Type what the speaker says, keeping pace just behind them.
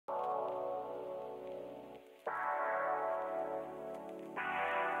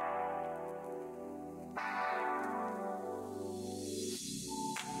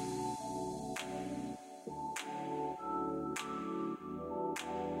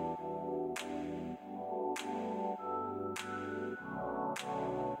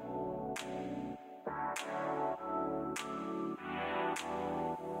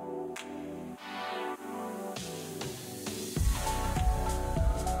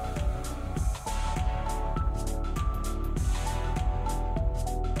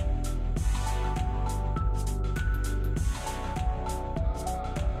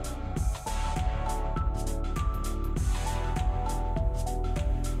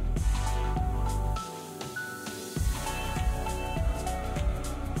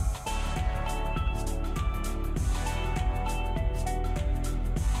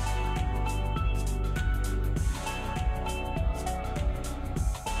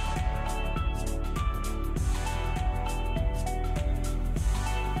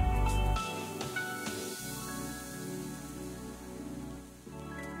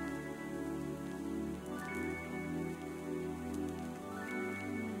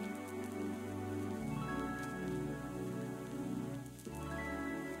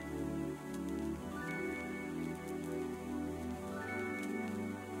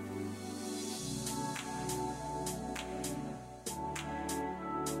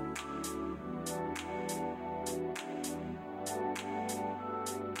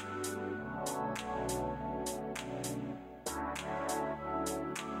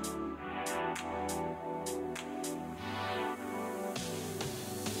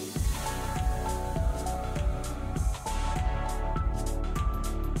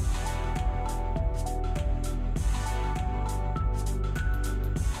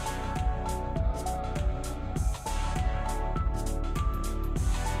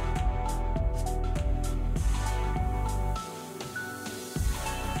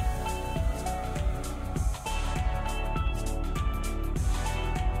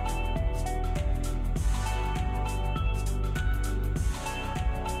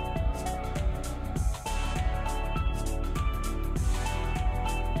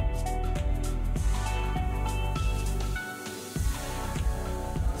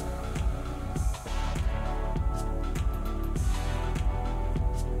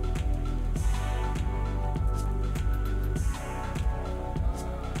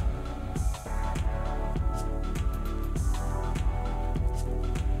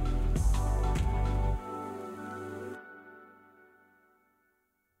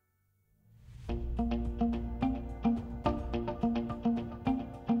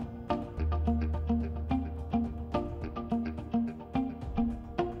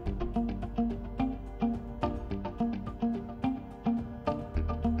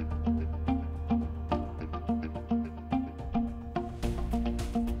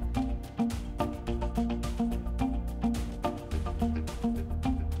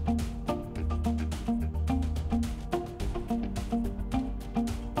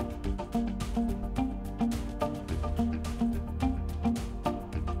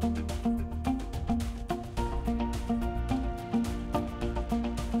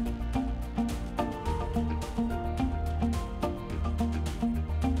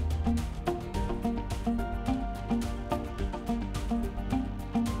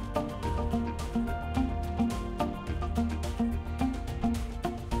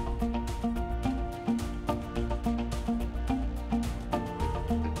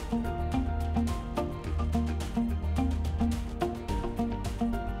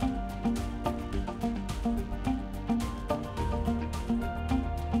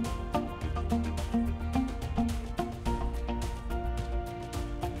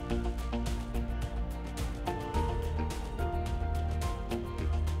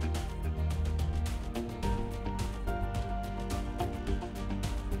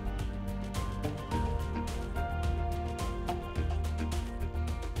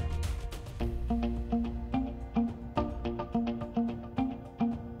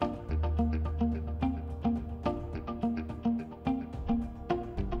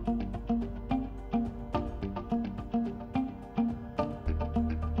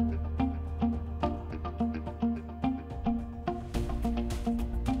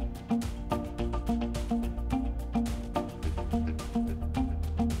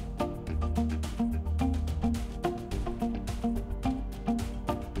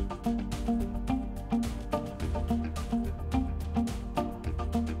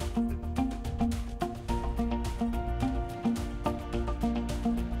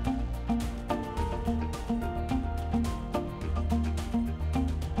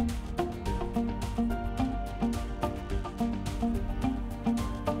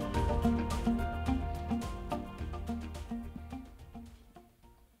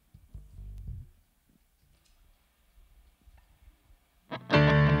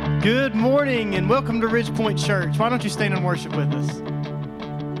Good morning and welcome to Ridge Point Church. Why don't you stand and worship with us?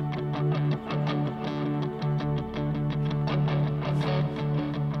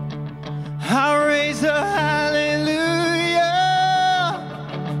 I raise a hallelujah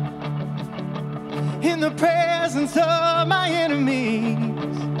in the presence of my enemies.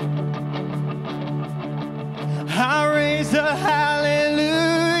 I raise a hallelujah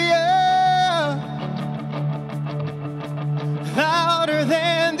louder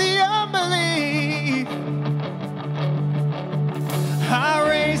than the unbelief. I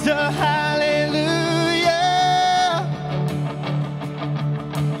raise a hallelujah.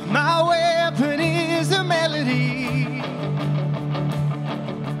 My weapon is a melody.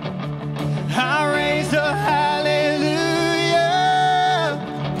 I raise a hallelujah.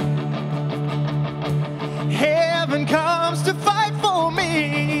 Heaven comes to fight for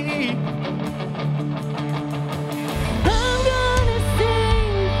me. I'm gonna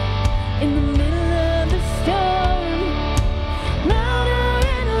sing in the middle of the storm. Louder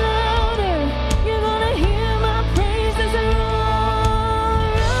and louder, you're gonna hear my praises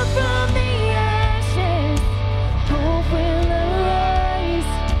roar. Up from the ashes, hope will arise.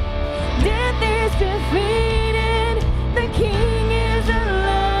 Death is defeated, the King is alive.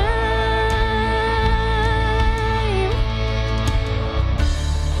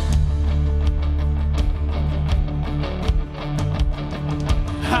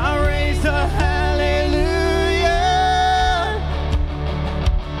 I raise a hallelujah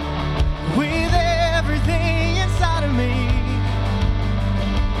with everything inside of me.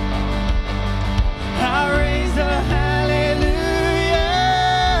 I raise a hallelujah.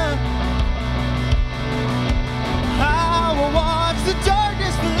 I will watch the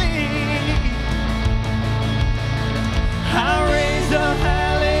darkness flee. I raise a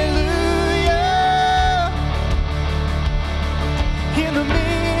hallelujah in the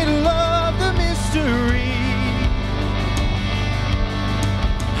middle of the mystery.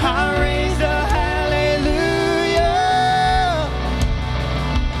 I raise a hallelujah.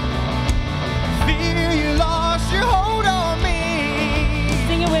 Fear you lost your hold on me.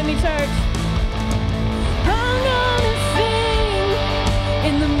 Sing it with me, church. I'm gonna sing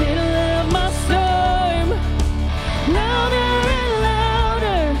in the middle of my storm. Louder and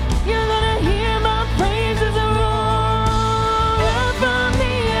louder, you're gonna hear my praises roar. Up from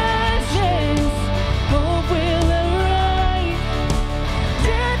the ashes, hope will arise.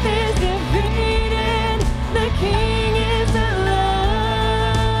 Death is defeated, the King is alive.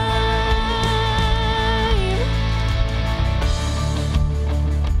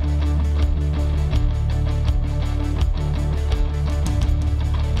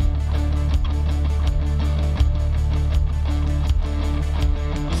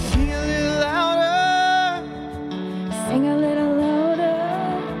 Sing a little louder. Sing a little louder.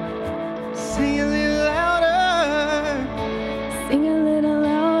 Sing a little louder. Sing a little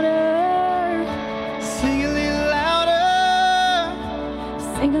louder. Sing a little louder.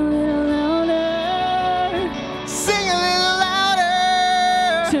 Sing a little louder. Sing a little louder.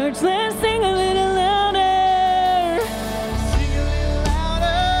 Church, let's sing a little louder. Sing a little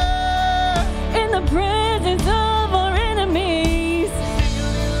louder. In the presence of our enemies. Sing a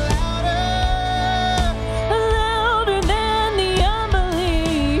little louder. Louder than the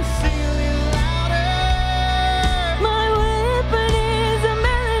unbelief. Sing a little louder. My weapon is a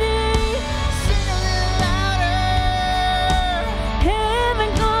melody. Sing a little louder. Heaven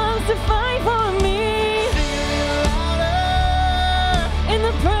comes to fight for me. Sing a little louder. In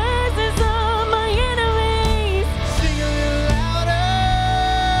the presence of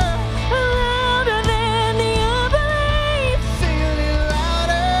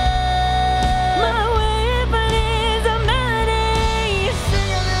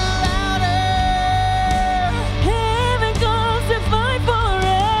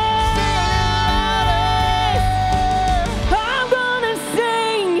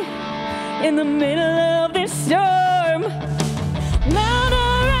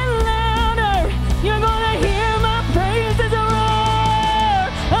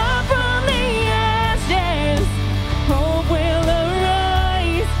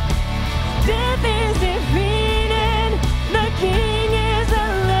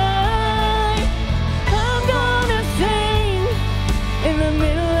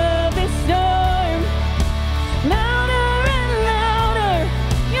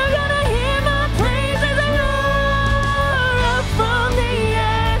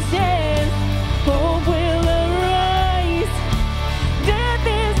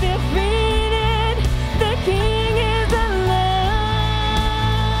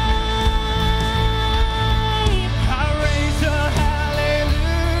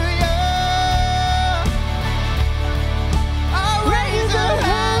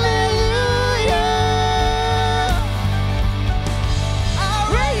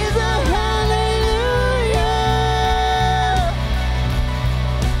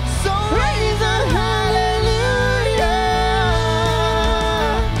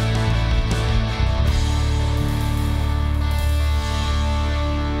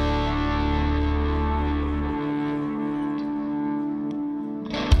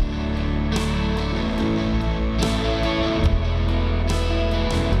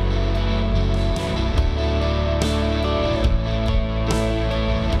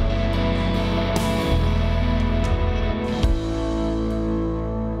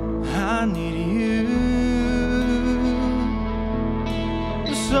I need you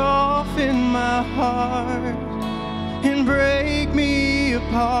to soften my heart and break me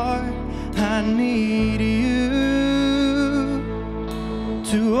apart. I need you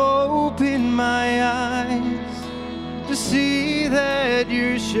to open my eyes to see that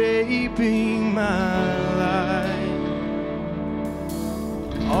you're shaping my life.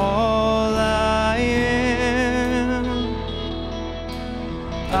 All I am,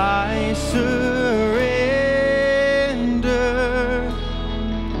 I surrender.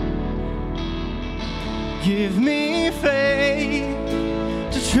 Give me faith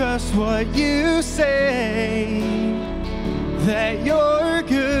to trust what you say, that you're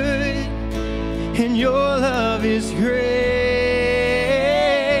good and your love is great.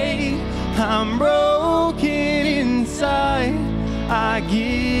 I'm broken inside, I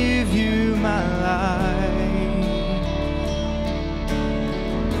give you my life.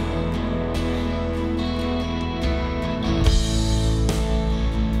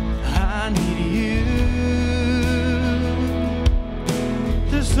 I need you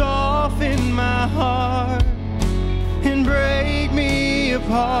to soften my heart and break me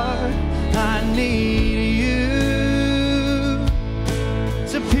apart. I need you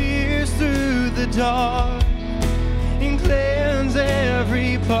to pierce through the dark and cleanse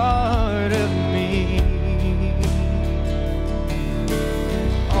every part of me.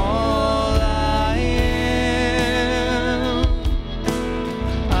 All I am,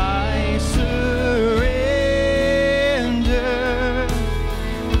 I surrender.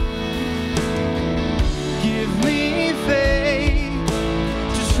 Give me faith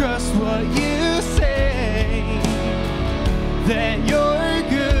to trust what you say, that you're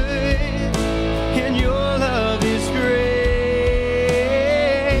good and your love is great.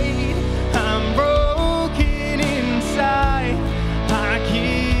 I'm broken inside, I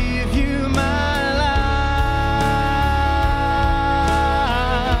give you my life.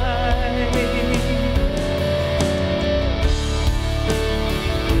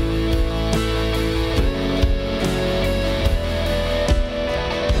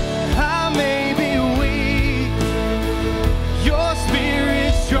 I may be weak, your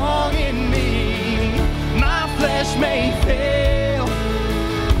spirit strong in me. My flesh may fail,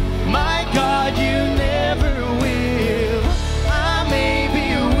 my God, you never will. I may be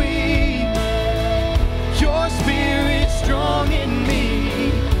weak, your spirit strong in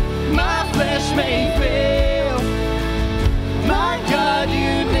me. My flesh may fail, my God,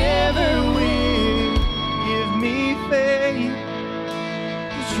 you never will. Give me faith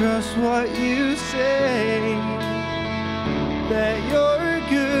to trust what you say, that you're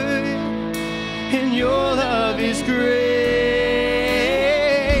good and your love is great.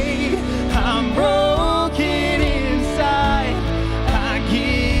 I'm broken inside, I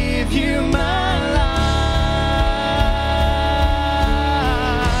give you my life.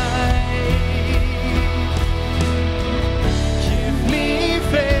 Give me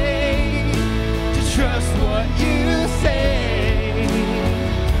faith to trust what you say,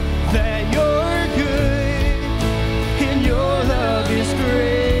 that you're good and your love is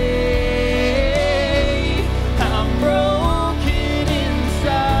great. I'm broken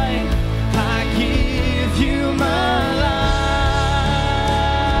inside, I give you my life.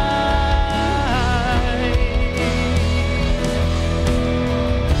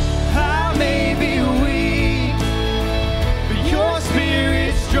 I may be weak, but your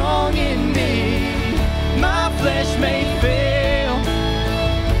spirit's strong in me. My flesh may fail,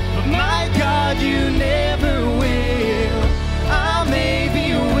 but my God, you never will. I may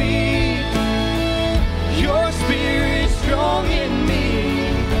be weak, your spirit's strong in me.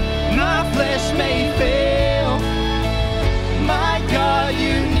 My flesh may fail, my God,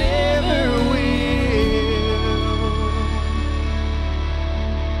 you never will.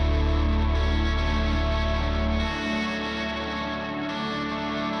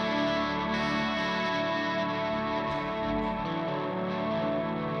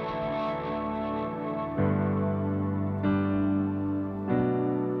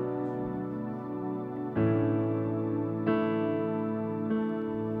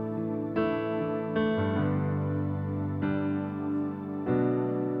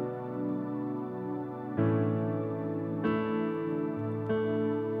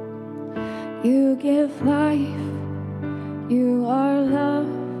 You give life, you are love,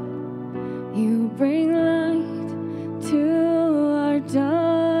 you bring light to our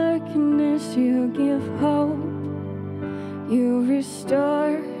darkness, you give hope, you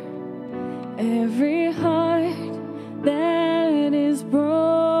restore every heart that is broken.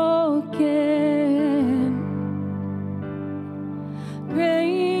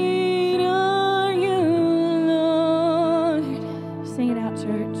 Great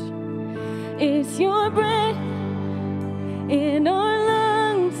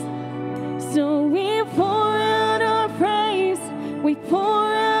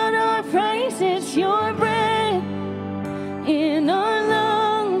pour out our praise. It's your breath in our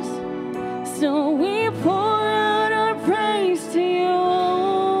lungs, so we pour out our praise to you only.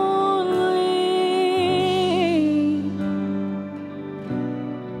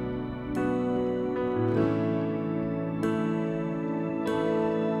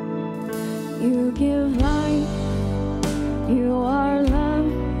 You give life, you are love,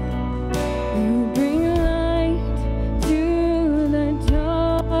 you bring light to the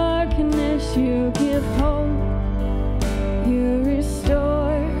darkness, you give hope, you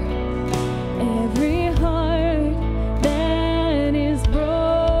restore every heart that is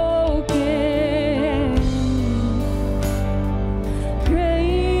broken.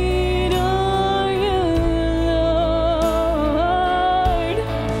 Great are you, Lord.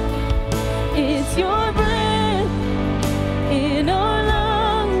 It's your breath in our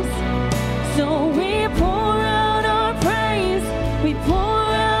lungs, so we pour out our praise. We pour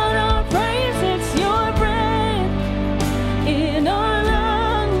out our praise. It's your breath in our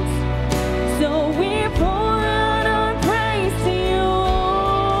lungs, so we pour out our praise to you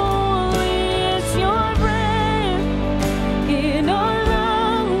only. It's your breath in our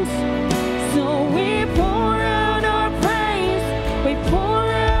lungs, so we pour out our praise. We pour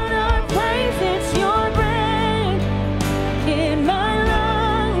out our praise. It's your breath in my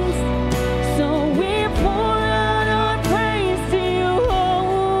lungs, so we pour out our praise to you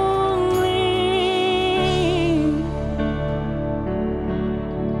only.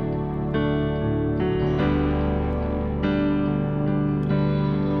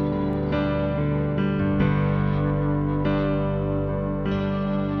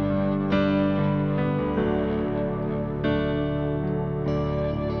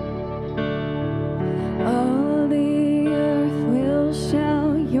 All the earth will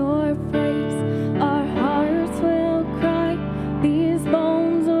shout your praise. Our hearts will cry. These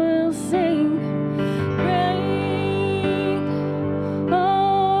bones will sing. Great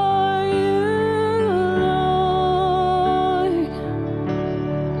are you, Lord.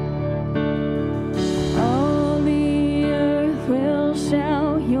 All the earth will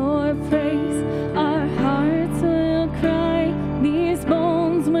shout your praise. Our hearts will cry. These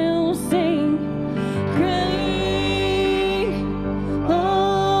bones will sing. Great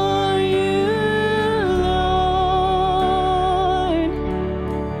are you, Lord.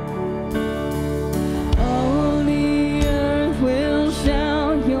 All the earth will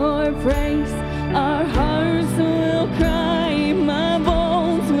shout your praise. Our hearts will cry. My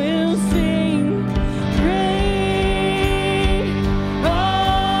bones will sing. Great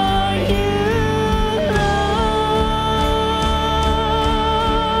are you, Lord.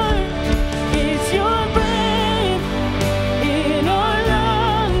 It's your breath in our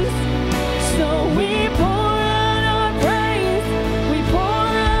lungs, so we pour out our praise. We pour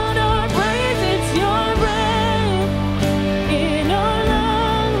out our praise. It's your breath in our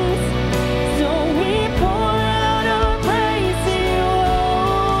lungs, so we pour out our praise to you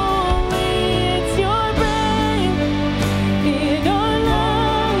only. It's your breath in our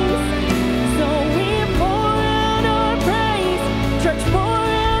lungs, so we pour out our praise. Church, pour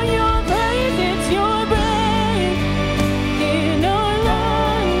out your praise. It's your breath in our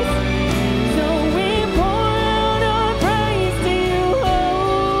lungs, so we pour out our praise to you only.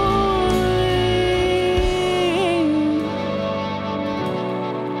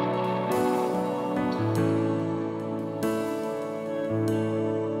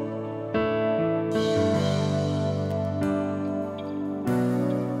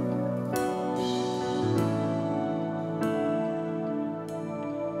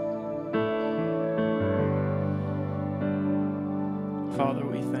 Father,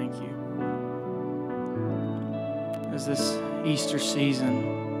 we thank you. As this Easter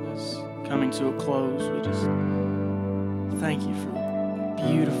season is coming to a close, we just thank you for the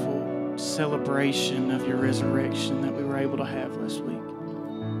beautiful celebration of your resurrection that we were able to have last week.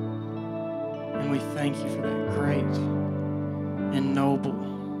 And we thank you for that great and noble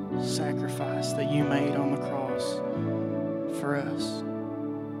sacrifice that you made on the cross for us.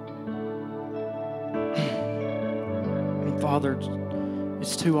 And Father,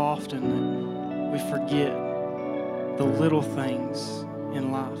 it's too often that we forget the little things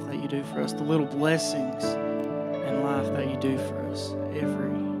in life that you do for us, the little blessings in life that you do for us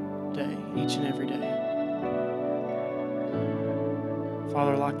every day, each and every day.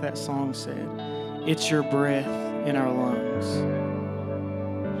 Father, like that song said, it's your breath in our lungs.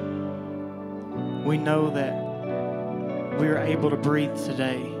 We know that we are able to breathe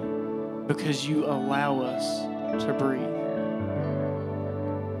today because you allow us to breathe.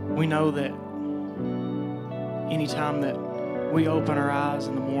 We know that anytime that we open our eyes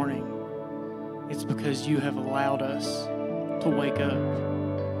in the morning, it's because you have allowed us to wake up.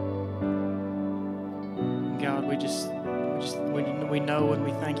 And God, we know and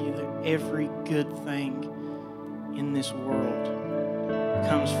we thank you that every good thing in this world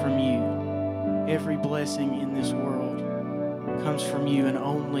comes from you. Every blessing in this world comes from you and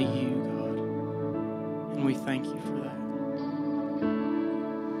only you, God. And we thank you for that.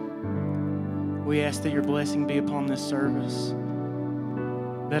 We ask that your blessing be upon this service.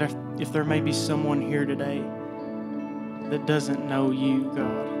 That if there may be someone here today that doesn't know you,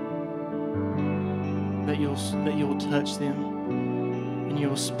 God, that you'll touch them and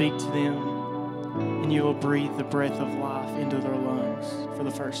you'll speak to them and you will breathe the breath of life into their lungs for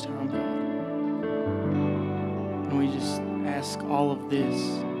the first time, God. And we just ask all of this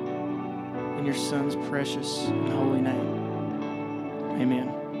in your Son's precious and holy name.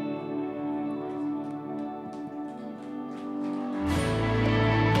 Amen.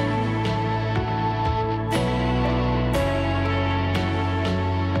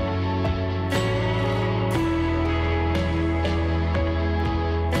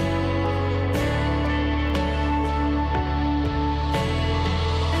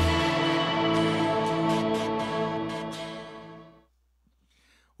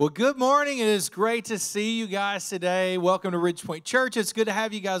 Well, good morning. It is great to see you guys today. Welcome to Ridgepoint Church. It's good to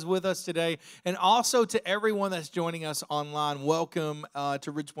have you guys with us today. And also to everyone that's joining us online, welcome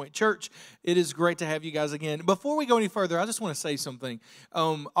to Ridgepoint Church. It is great to have you guys again. Before we go any further, I just want to say something.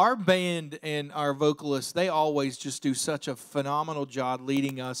 Our band and our vocalists, they always just do such a phenomenal job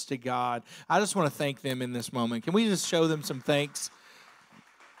leading us to God. I just want to thank them in this moment. Can we just show them some thanks?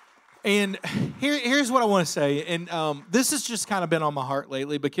 And here's what I want to say, and this has just kind of been on my heart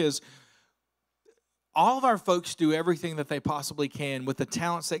lately because all of our folks do everything that they possibly can with the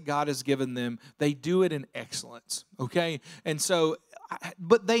talents that God has given them. They do it in excellence, okay? And so,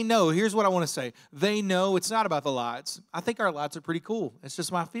 but they know, here's what I want to say. They know it's not about the lights. I think our lights are pretty cool. It's just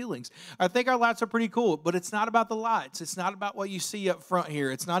my feelings. I think our lights are pretty cool, but it's not about the lights. It's not about what you see up front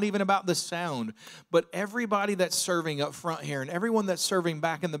here. It's not even about the sound. But everybody that's serving up front here and everyone that's serving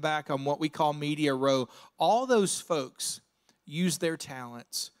back in the back on what we call media row, all those folks use their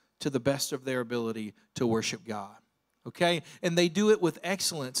talents to the best of their ability to worship God. Okay? And they do it with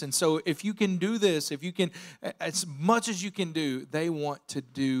excellence. And so if you can do this, if you can, as much as you can do, they want to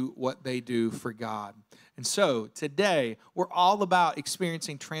do what they do for God. And so today, we're all about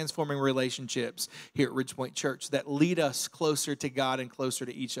experiencing transforming relationships here at Ridgepoint Church that lead us closer to God and closer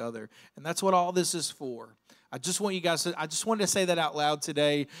to each other. And that's what all this is for. I just want you guys to, I just wanted to say that out loud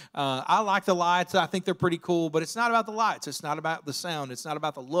today. I like the lights. I think they're pretty cool, but it's not about the lights. It's not about the sound. It's not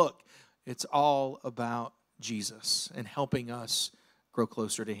about the look. It's all about Jesus and helping us grow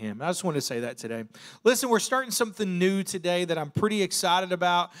closer to Him. I just wanted to say that today. Listen, we're starting something new today that I'm pretty excited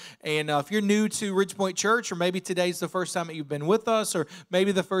about. And if you're new to Ridgepoint Church, or maybe today's the first time that you've been with us, or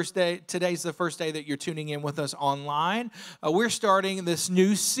maybe today's the first day that you're tuning in with us online, we're starting this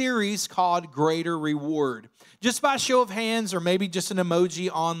new series called Greater Reward. Just by show of hands, or maybe just an emoji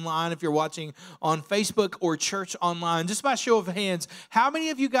online if you're watching on Facebook or church online, just by show of hands, how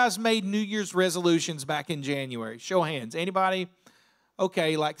many of you guys made New Year's resolutions back in January? Show of hands. Anybody?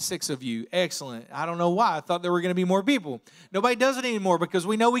 Okay, like 6 of you. Excellent. I don't know why. I thought there were going to be more people. Nobody does it anymore because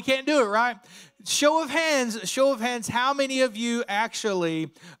we know we can't do it, right? Show of hands, how many of you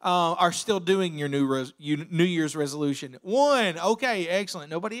actually are still doing your New Year's resolution? 1. Okay, excellent.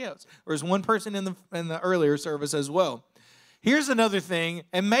 Nobody else. There's one person in the earlier service as well. Here's another thing,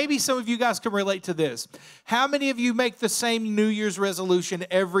 and maybe some of you guys can relate to this. How many of you make the same New Year's resolution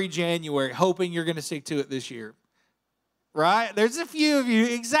every January, hoping you're going to stick to it this year? Right? There's a few of you.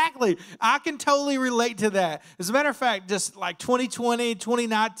 Exactly. I can totally relate to that. As a matter of fact, just like 2020,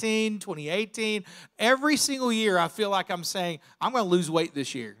 2019, 2018, every single year I feel like I'm saying, I'm going to lose weight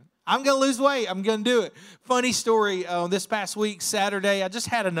this year. I'm going to lose weight. I'm going to do it. Funny story, this past week, Saturday, I just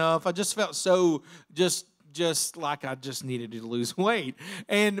had enough. I just felt so just like I just needed to lose weight.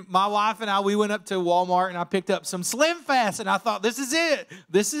 And my wife and I, we went up to Walmart and I picked up some Slim Fast and I thought, this is it.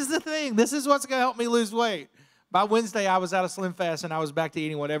 This is the thing. This is what's going to help me lose weight. By Wednesday, I was out of Slim Fast, and I was back to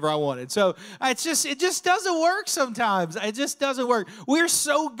eating whatever I wanted. So it just doesn't work sometimes. It just doesn't work. We're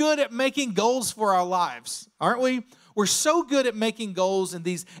so good at making goals for our lives, aren't we? We're so good at making goals and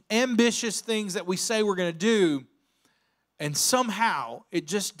these ambitious things that we say we're going to do, and somehow it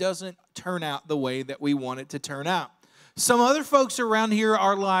just doesn't turn out the way that we want it to turn out. Some other folks around here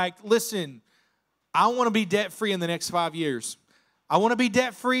are like, listen, I want to be debt-free in the next 5 years. I want to be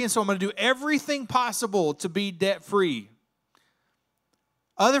debt-free, and so I'm going to do everything possible to be debt-free.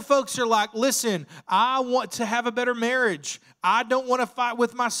 Other folks are like, listen, I want to have a better marriage. I don't want to fight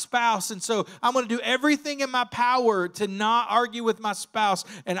with my spouse, and so I'm going to do everything in my power to not argue with my spouse,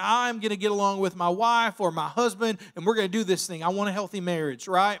 and I'm going to get along with my wife or my husband, and we're going to do this thing. I want a healthy marriage,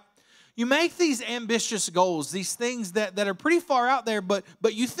 right? You make these ambitious goals, these things that are pretty far out there, but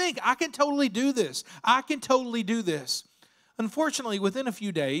you think, I can totally do this. I can totally do this. Unfortunately, within a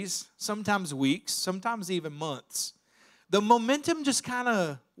few days, sometimes weeks, sometimes even months, the momentum just kind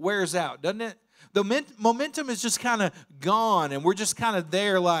of wears out, doesn't it? The momentum is just kind of gone, and we're just kind of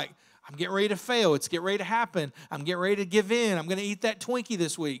there like, I'm getting ready to fail. It's getting ready to happen. I'm getting ready to give in. I'm going to eat that Twinkie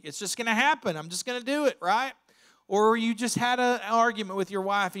this week. It's just going to happen. I'm just going to do it, right? Or you just had an argument with your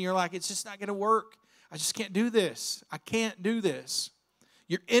wife, and you're like, it's just not going to work. I just can't do this. I can't do this.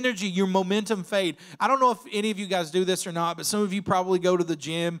 Your energy, your momentum fade. I don't know if any of you guys do this or not, but some of you probably go to the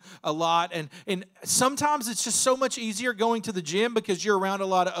gym a lot. And sometimes it's just so much easier going to the gym because you're around a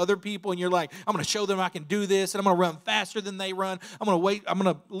lot of other people and you're like, I'm going to show them I can do this, and I'm going to run faster than they run. I'm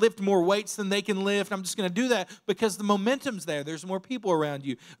going to lift more weights than they can lift. I'm just going to do that because the momentum's there. There's more people around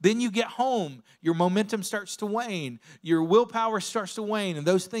you. Then you get home, your momentum starts to wane. Your willpower starts to wane, and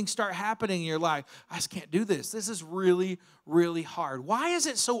those things start happening, and you're like, I just can't do this. This is really, really hard. Why is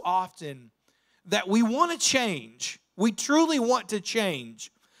it so often that we want to change? We truly want to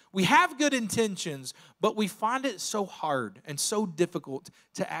change. We have good intentions, but we find it so hard and so difficult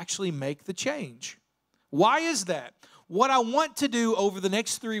to actually make the change. Why is that? What I want to do over the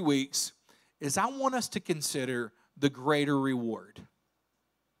next 3 weeks is I want us to consider the greater reward.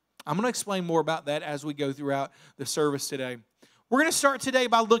 I'm going to explain more about that as we go throughout the service today. We're going to start today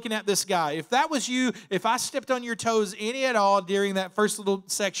by looking at this guy. If that was you, if I stepped on your toes any at all during that first little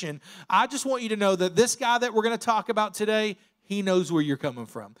section, I just want you to know that this guy that we're going to talk about today, he knows where you're coming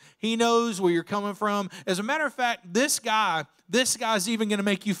from. He knows where you're coming from. As a matter of fact, this guy's even going to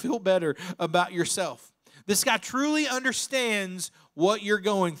make you feel better about yourself. This guy truly understands what you're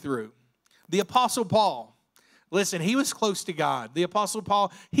going through. The Apostle Paul. Listen, he was close to God. The Apostle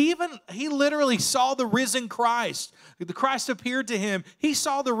Paul, he literally saw the risen Christ. The Christ appeared to him. He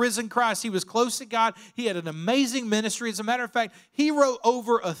saw the risen Christ. He was close to God. He had an amazing ministry. As a matter of fact, he wrote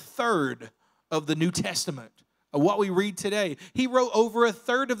over a third of the New Testament, of what we read today. He wrote over a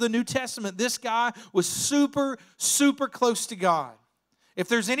third of the New Testament. This guy was super, super close to God. If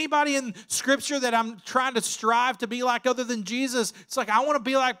there's anybody in Scripture that I'm trying to strive to be like other than Jesus, it's like I want to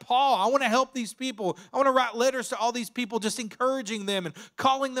be like Paul. I want to help these people. I want to write letters to all these people, just encouraging them and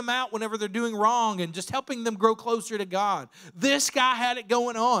calling them out whenever they're doing wrong and just helping them grow closer to God. This guy had it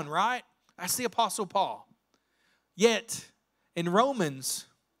going on, right? That's the Apostle Paul. Yet, in Romans,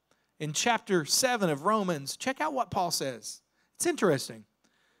 in chapter 7 of Romans, check out what Paul says. It's interesting.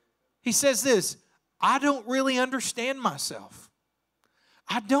 He says this, I don't really understand myself.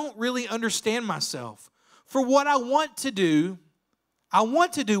 I don't really understand myself. For what I want to do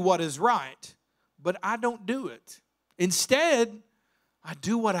what is right, but I don't do it. Instead, I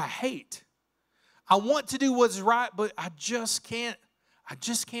do what I hate. I want to do what's right, but I just can't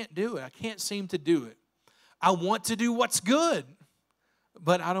do it. I can't seem to do it. I want to do what's good,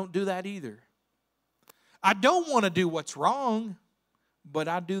 but I don't do that either. I don't want to do what's wrong, but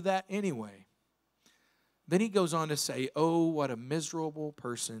I do that anyway. Then he goes on to say, oh, what a miserable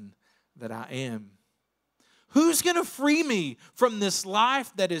person that I am. Who's going to free me from this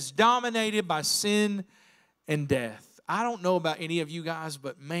life that is dominated by sin and death? I don't know about any of you guys,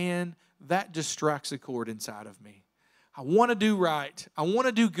 but man, that just strikes a chord inside of me. I want to do right. I want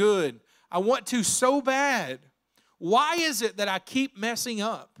to do good. I want to so bad. Why is it that I keep messing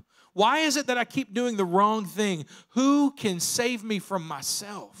up? Why is it that I keep doing the wrong thing? Who can save me from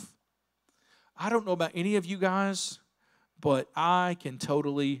myself? I don't know about any of you guys, but I can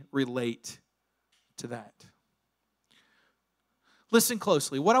totally relate to that. Listen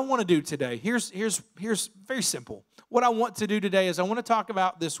closely. What I want to do today, here's very simple. What I want to do today is I want to talk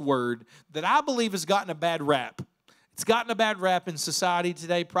about this word that I believe has gotten a bad rap. It's gotten a bad rap in society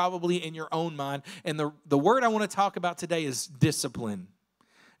today, probably in your own mind. And the word I want to talk about today is discipline.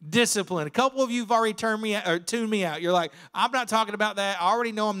 Discipline. A couple of you have already tuned me out. You're like, I'm not talking about that. I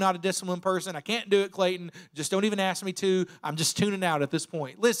already know I'm not a disciplined person. I can't do it, Clayton. Just don't even ask me to. I'm just tuning out at this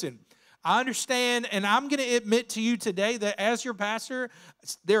point. Listen, I understand, and I'm going to admit to you today that as your pastor,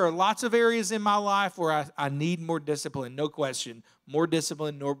 there are lots of areas in my life where I need more discipline, no question. More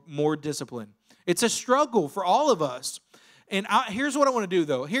discipline, more discipline. It's a struggle for all of us. And here's what I want to do,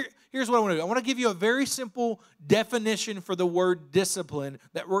 though. Here's what I want to do. I want to give you a very simple definition for the word discipline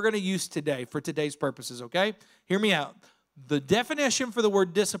that we're going to use today for today's purposes, okay? Hear me out. The definition for the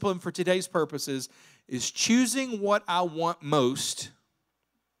word discipline for today's purposes is choosing what I want most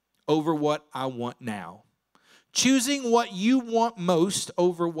over what I want now. Choosing what you want most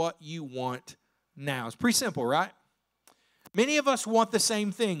over what you want now. It's pretty simple, right? Many of us want the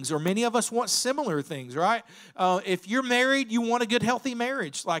same things, or many of us want similar things, right? If you're married, you want a good, healthy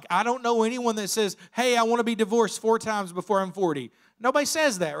marriage. Like, I don't know anyone that says, hey, I want to be divorced 4 times before I'm 40. Nobody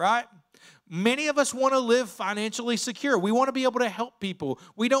says that, right? Many of us want to live financially secure. We want to be able to help people.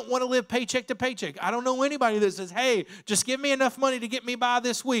 We don't want to live paycheck to paycheck. I don't know anybody that says, hey, just give me enough money to get me by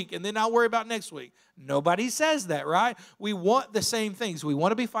this week, and then I'll worry about next week. Nobody says that, right? We want the same things. We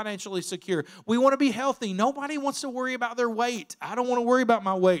want to be financially secure. We want to be healthy. Nobody wants to worry about their weight. I don't want to worry about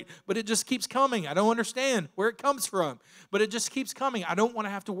my weight, but it just keeps coming. I don't understand where it comes from, but it just keeps coming. I don't want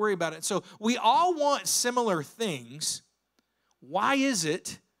to have to worry about it. So we all want similar things. Why is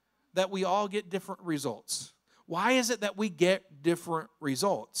it that we all get different results? Why is it that we get different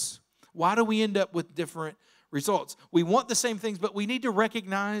results? Why do we end up with different results? We want the same things, but we need to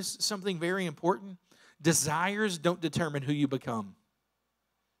recognize something very important. Desires don't determine who you become.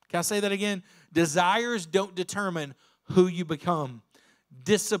 Can I say that again? Desires don't determine who you become.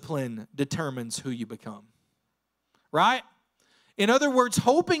 Discipline determines who you become. Right? In other words,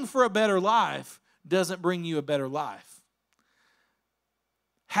 hoping for a better life doesn't bring you a better life.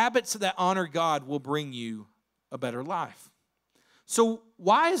 Habits that honor God will bring you a better life. So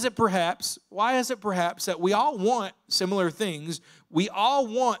why is it perhaps that we all want similar things? We all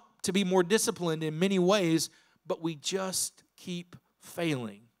want to be more disciplined in many ways, but we just keep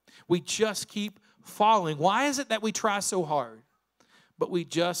failing. We just keep falling. Why is it that we try so hard, but we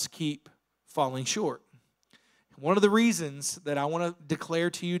just keep falling short? One of the reasons that I want to declare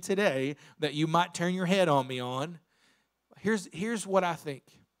to you today that you might turn your head on me on, here's what I think.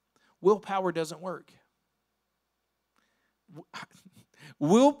 Willpower doesn't work.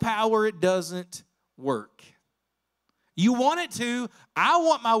 Willpower doesn't work. You want it to. I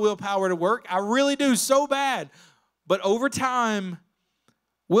want my willpower to work. I really do, so bad. But over time,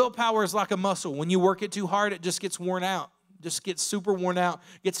 willpower is like a muscle. When you work it too hard, it just gets worn out. Just gets super worn out,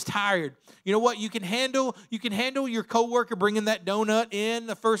 gets tired. You know what? You can handle your coworker bringing that donut in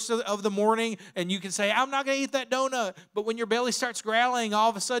the first of the morning, and you can say, I'm not going to eat that donut. But when your belly starts growling, all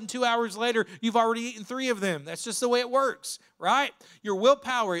of a sudden 2 hours later, you've already eaten 3 of them. That's just the way it works, right? Your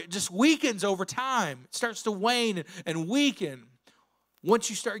willpower, it just weakens over time. It starts to wane and weaken. Once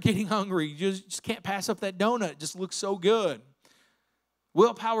you start getting hungry, you just can't pass up that donut. It just looks so good.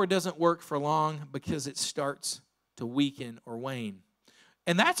 Willpower doesn't work for long because it starts to weaken or wane.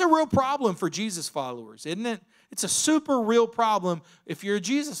 And that's a real problem for Jesus followers, isn't it? It's a super real problem if you're a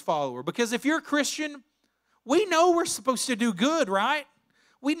Jesus follower. Because if you're a Christian, we know we're supposed to do good, right?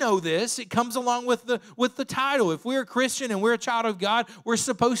 We know this. It comes along with the title. If we're a Christian and we're a child of God, we're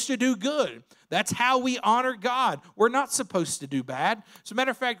supposed to do good. That's how we honor God. We're not supposed to do bad. As a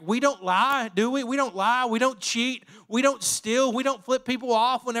matter of fact, we don't lie, do we? We don't lie. We don't cheat. We don't steal. We don't flip people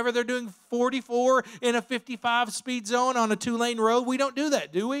off whenever they're doing 44 in a 55 speed zone on a 2-lane road. We don't do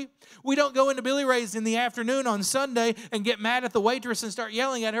that, do we? We don't go into Billy Ray's in the afternoon on Sunday and get mad at the waitress and start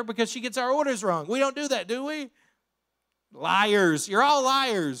yelling at her because she gets our orders wrong. We don't do that, do we? Liars. You're all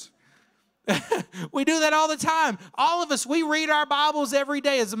liars. We do that all the time. All of us, we read our Bibles every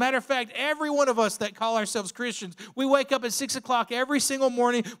day. As a matter of fact, every one of us that call ourselves Christians, we wake up at 6 o'clock every single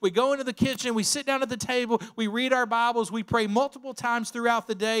morning. We go into the kitchen. We sit down at the table. We read our Bibles. We pray multiple times throughout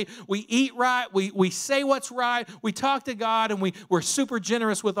the day. We eat right. We say what's right. We talk to God, and we're super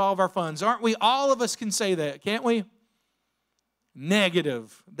generous with all of our funds. Aren't we? All of us can say that, can't we?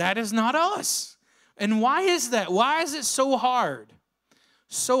 Negative. That is not us. And why is that? Why is it so hard?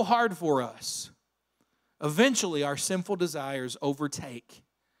 So hard for us. Eventually, our sinful desires overtake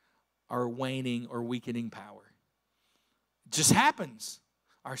our waning or weakening power. It just happens.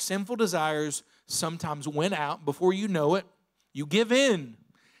 Our sinful desires sometimes win out. Before you know it, you give in.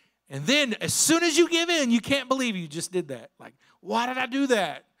 And then, as soon as you give in, you can't believe you just did that. Like, why did I do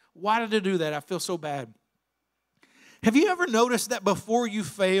that? Why did I do that? I feel so bad. Have you ever noticed that before you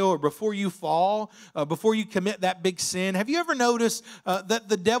fail or before you fall, before you commit that big sin, have you ever noticed that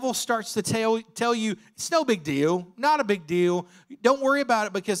the devil starts to tell you, it's no big deal, not a big deal, don't worry about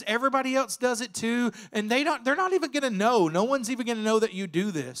it because everybody else does it too, and they're not even going to know. No one's even going to know that you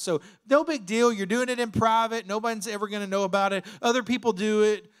do this. So no big deal. You're doing it in private. Nobody's ever going to know about it. Other people do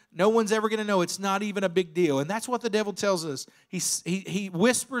it. No one's ever going to know. It's not even a big deal. And that's what the devil tells us. He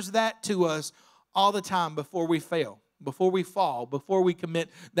whispers that to us all the time before we fail. Before we fall, before we commit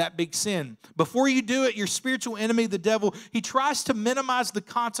that big sin. Before you do it, your spiritual enemy, the devil, he tries to minimize the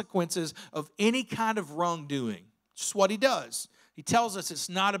consequences of any kind of wrongdoing. It's just what he does. He tells us it's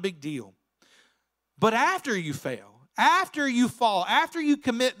not a big deal. But after you fail, After you fall, after you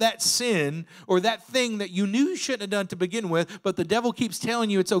commit that sin or that thing that you knew you shouldn't have done to begin with, but the devil keeps telling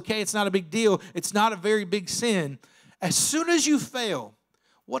you it's okay, it's not a big deal, it's not a very big sin. As soon as you fail,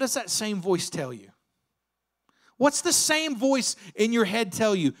 what does that same voice tell you? What's the same voice in your head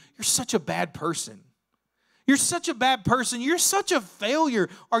tell you? You're such a bad person. You're such a bad person. You're such a failure.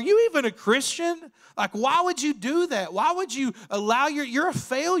 Are you even a Christian? Like, why would you do that? Why would you allow you're a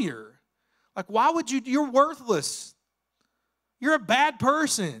failure? Like, why would you're worthless. You're a bad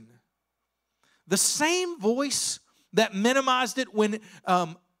person. The same voice that minimized it when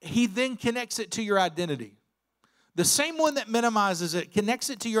he then connects it to your identity. The same one that minimizes it connects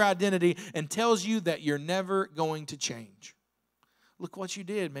it to your identity and tells you that you're never going to change. Look what you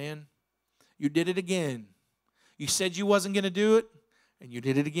did, man. You did it again. You said you wasn't going to do it, and you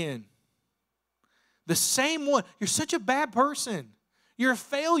did it again. The same one. You're such a bad person. You're a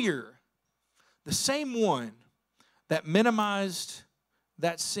failure. The same one that minimized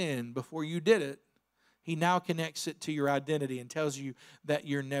that sin before you did it, he now connects it to your identity and tells you that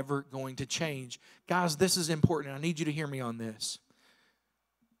you're never going to change. Guys, this is important. I need you to hear me on this.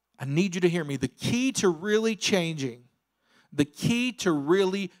 I need you to hear me. The key to really changing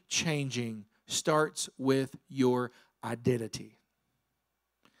starts with your identity.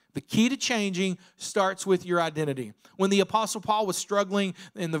 The key to changing starts with your identity. When the Apostle Paul was struggling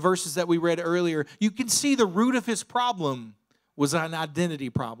in the verses that we read earlier, you can see the root of his problem was an identity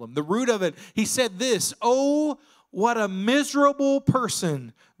problem. The root of it, he said this, "Oh, what a miserable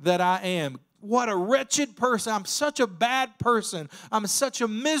person that I am. What a wretched person. I'm such a bad person. I'm such a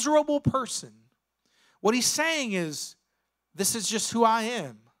miserable person." What he's saying is, this is just who I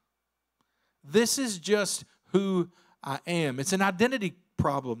am. This is just who I am. It's an identity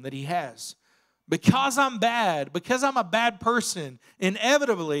problem that he has. Because I'm bad, because I'm a bad person,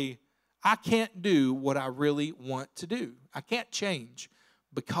 inevitably, I can't do what I really want to do. I can't change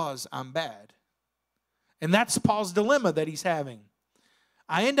because I'm bad. And that's Paul's dilemma that he's having.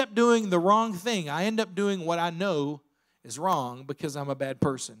 I end up doing the wrong thing. I end up doing what I know is wrong because I'm a bad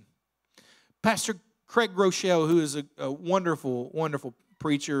person. Pastor Craig Rochelle, who is a wonderful, wonderful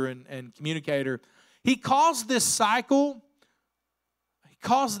preacher and communicator, he calls this cycle,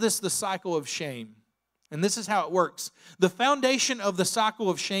 the cycle of shame. And this is how it works. The foundation of the cycle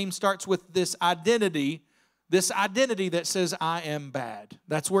of shame starts with this identity that says, I am bad.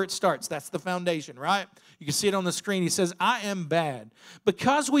 That's where it starts. That's the foundation, right? You can see it on the screen. He says, I am bad.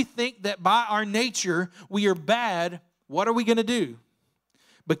 Because we think that by our nature we are bad, what are we going to do?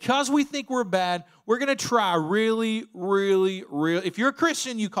 Because we think we're bad, we're going to try really. If you're a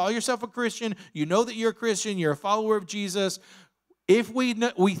Christian, you call yourself a Christian, you know that you're a Christian, you're a follower of Jesus. If we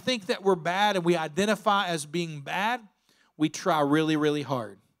think that we're bad and we identify as being bad, we try really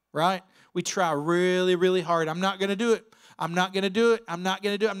hard, right? We try really hard. I'm not going to do it. I'm not going to do it. I'm not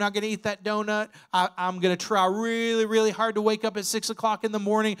going to do it. I'm not going to eat that donut. I'm going to try really hard to wake up at 6 o'clock in the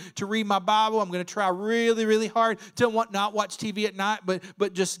morning to read my Bible. I'm going to try really hard to not watch TV at night,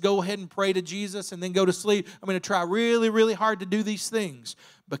 but just go ahead and pray to Jesus and then go to sleep. I'm going to try really hard to do these things.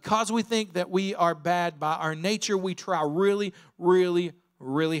 Because we think that we are bad by our nature, we try really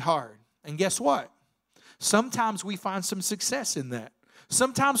hard. And guess what? Sometimes we find some success in that.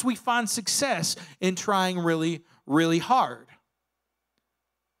 Sometimes we find success in trying really hard.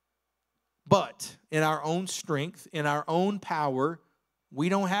 But in our own strength, in our own power, we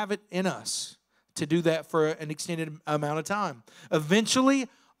don't have it in us to do that for an extended amount of time. Eventually,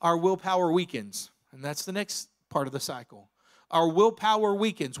 our willpower weakens. And that's the next part of the cycle. Our willpower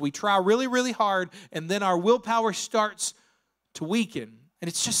weakens. We try really hard, and then our willpower starts to weaken. And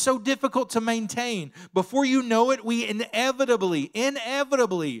it's just so difficult to maintain. Before you know it, we inevitably,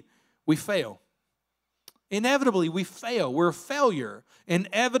 we fail. Inevitably, we fail. We're a failure.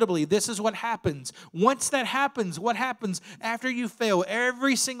 Inevitably, this is what happens. Once that happens, what happens after you fail?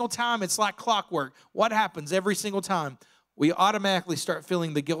 Every single time, it's like clockwork. What happens every single time? We automatically start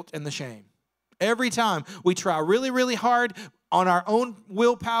feeling the guilt and the shame. Every time we try really hard on our own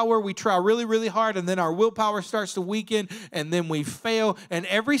willpower, we try really hard, and then our willpower starts to weaken, and then we fail. And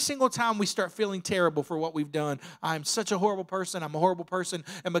every single time we start feeling terrible for what we've done. I'm such a horrible person. I'm a horrible person.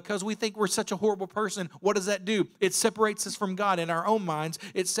 And because we think we're such a horrible person, what does that do? It separates us from God in our own minds.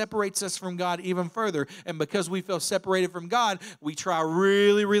 It separates us from God even further. And because we feel separated from God, we try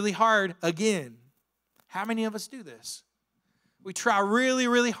really hard again. How many of us do this? We try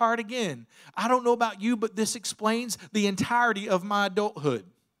really hard again. I don't know about you, but this explains the entirety of my adulthood.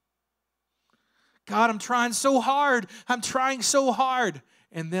 God, I'm trying so hard. I'm trying so hard.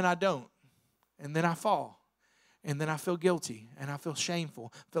 And then I don't. And then I fall. And then I feel guilty and I feel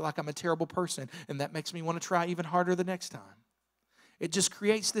shameful, feel like I'm a terrible person, and that makes me want to try even harder the next time. It just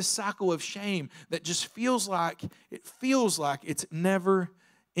creates this cycle of shame that just feels like it's never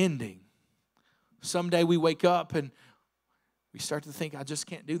ending. Someday we wake up and we start to think, I just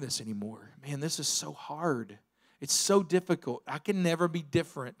can't do this anymore. Man, this is so hard. It's so difficult. I can never be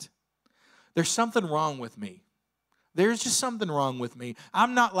different. There's something wrong with me. There's just something wrong with me.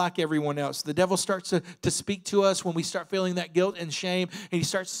 I'm not like everyone else. The devil starts to speak to us when we start feeling that guilt and shame, and he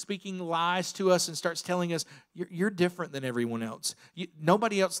starts speaking lies to us and starts telling us, you're different than everyone else.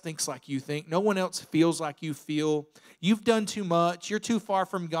 Nobody else thinks like you think. No one else feels like you feel. You've done too much. You're too far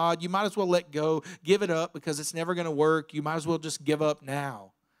from God. You might as well let go. Give it up because it's never going to work. You might as well just give up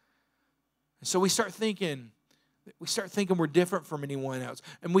now. And so we start thinking we're different from anyone else.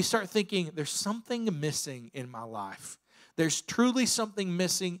 And we start thinking there's something missing in my life. There's truly something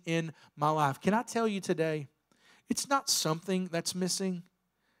missing in my life. Can I tell you today, it's not something that's missing.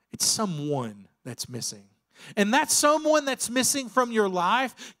 It's someone that's missing. And that someone that's missing from your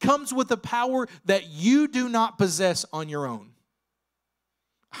life comes with a power that you do not possess on your own.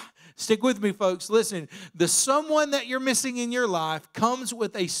 Stick with me, folks. Listen, the someone that you're missing in your life comes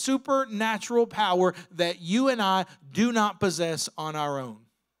with a supernatural power that you and I do not possess on our own.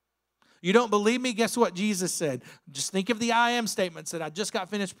 You don't believe me? Guess what Jesus said? Just think of the I am statements that I just got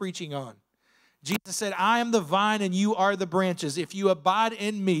finished preaching on. Jesus said, I am the vine and you are the branches. If you abide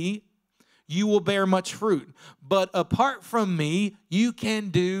in me, you will bear much fruit. But apart from me, you can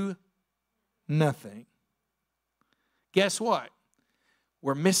do nothing. Guess what?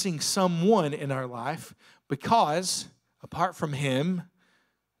 We're missing someone in our life because apart from him,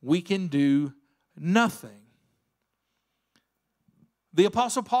 we can do nothing. The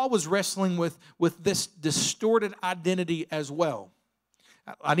Apostle Paul was wrestling with this distorted identity as well.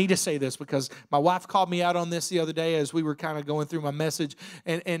 I need to say this because my wife called me out on this the other day as we were kind of going through my message,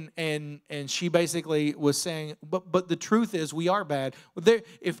 and she basically was saying, but the truth is we are bad.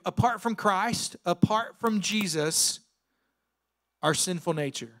 If apart from Christ, apart from Jesus, our sinful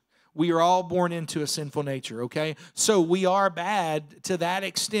nature. We are all born into a sinful nature, okay? So we are bad to that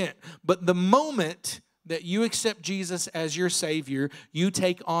extent. But the moment that you accept Jesus as your Savior, you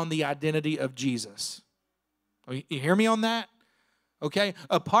take on the identity of Jesus. You hear me on that? Okay?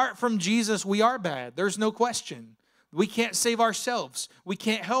 Apart from Jesus, we are bad. There's no question. We can't save ourselves. We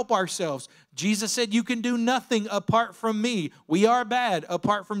can't help ourselves. Jesus said, you can do nothing apart from me. We are bad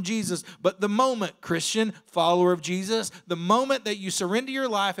apart from Jesus. But the moment, Christian, follower of Jesus, the moment that you surrender your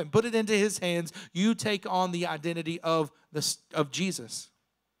life and put it into his hands, you take on the identity of Jesus.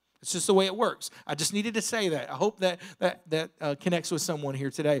 It's just the way it works. I just needed to say that. I hope that connects with someone here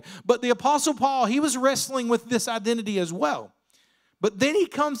today. But the Apostle Paul, he was wrestling with this identity as well. But then he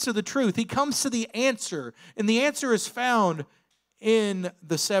comes to the truth. He comes to the answer. And the answer is found in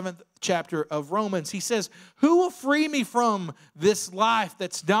the 7th chapter of Romans. He says, who will free me from this life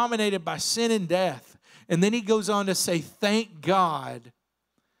that's dominated by sin and death? And then he goes on to say, thank God,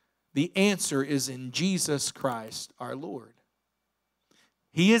 the answer is in Jesus Christ our Lord.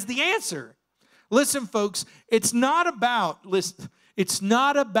 He is the answer. Listen, folks, it's not about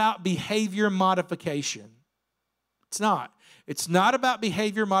behavior modification. It's not. It's not about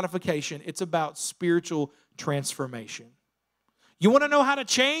behavior modification. It's about spiritual transformation. You want to know how to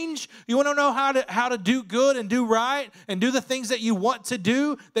change? You want to know how to do good and do right and do the things that you want to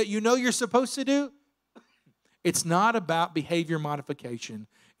do, that you know you're supposed to do? It's not about behavior modification.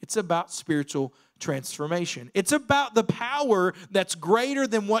 It's about spiritual transformation. It's about the power that's greater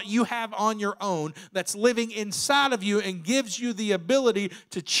than what you have on your own, that's living inside of you and gives you the ability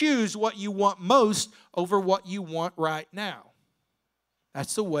to choose what you want most over what you want right now.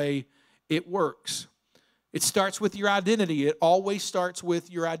 That's the way it works. It starts with your identity. It always starts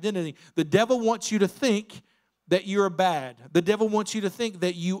with your identity. The devil wants you to think that you're bad. The devil wants you to think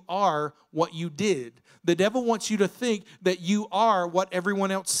that you are what you did. The devil wants you to think that you are what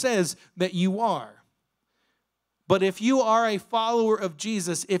everyone else says that you are. But if you are a follower of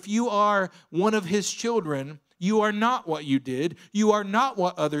Jesus, if you are one of his children, you are not what you did. You are not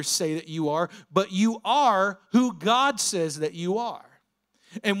what others say that you are, but you are who God says that you are.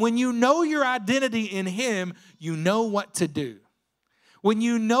 And when you know your identity in him, you know what to do. When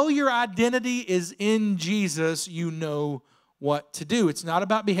you know your identity is in Jesus, you know what to do. It's not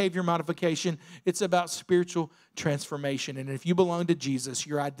about behavior modification. It's about spiritual transformation. And if you belong to Jesus,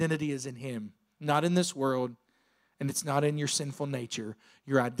 your identity is in him, not in this world, and it's not in your sinful nature.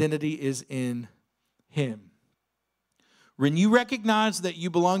 Your identity is in him. When you recognize that you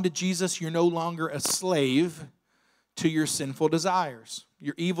belong to Jesus, you're no longer a slave to your sinful desires,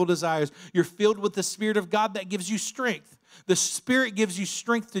 your evil desires. You're filled with the Spirit of God that gives you strength. The Spirit gives you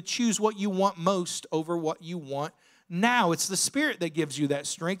strength to choose what you want most over what you want now. It's the Spirit that gives you that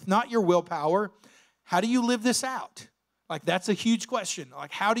strength, not your willpower. How do you live this out? Like, that's a huge question.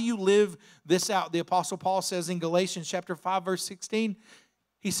 Like, how do you live this out? The Apostle Paul says in Galatians chapter 5, verse 16,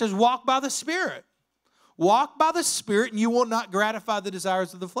 he says, walk by the Spirit. Walk by the Spirit and you will not gratify the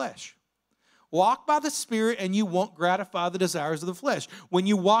desires of the flesh. Walk by the Spirit and you won't gratify the desires of the flesh. When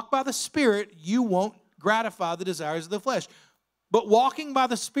you walk by the Spirit, you won't gratify the desires of the flesh. But walking by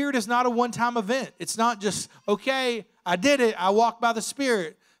the Spirit is not a one-time event. It's not just, okay, I did it. I walked by the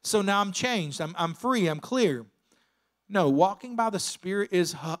Spirit, so now I'm changed. I'm free. I'm clear. No, walking by the Spirit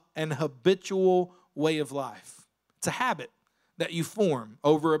is an habitual way of life. It's a habit that you form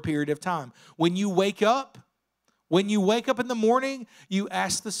over a period of time. When you wake up in the morning, you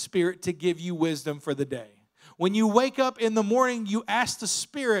ask the Spirit to give you wisdom for the day. When you wake up in the morning, you ask the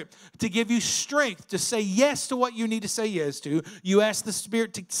Spirit to give you strength to say yes to what you need to say yes to. You ask the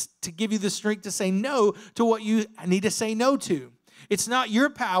Spirit to give you the strength to say no to what you need to say no to. It's not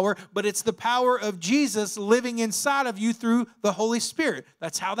your power, but it's the power of Jesus living inside of you through the Holy Spirit.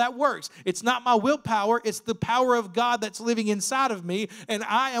 That's how that works. It's not my willpower. It's the power of God that's living inside of me, and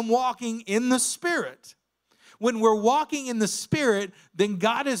I am walking in the Spirit. When we're walking in the Spirit, then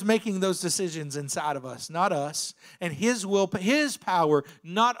God is making those decisions inside of us, not us. And His power,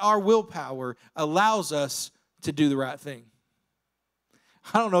 not our willpower, allows us to do the right thing.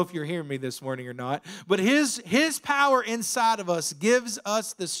 I don't know if you're hearing me this morning or not, but His power inside of us gives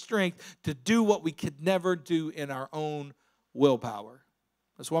us the strength to do what we could never do in our own willpower.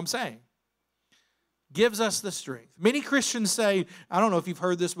 That's what I'm saying. Gives us the strength. Many Christians say, I don't know if you've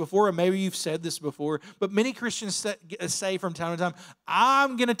heard this before, or maybe you've said this before, but many Christians say from time to time,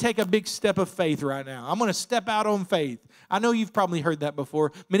 I'm going to take a big step of faith right now. I'm going to step out on faith. I know you've probably heard that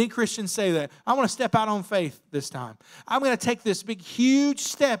before. Many Christians say that. I want to step out on faith this time. I'm going to take this big, huge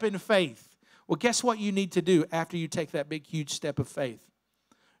step in faith. Well, guess what you need to do after you take that big, huge step of faith?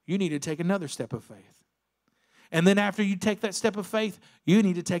 You need to take another step of faith. And then after you take that step of faith, you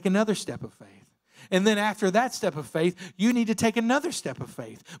need to take another step of faith. And then after that step of faith, you need to take another step of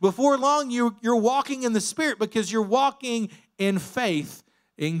faith. Before long, you're walking in the Spirit because you're walking in faith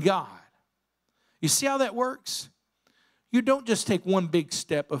in God. You see how that works? You don't just take one big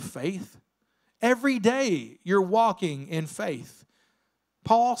step of faith. Every day, you're walking in faith.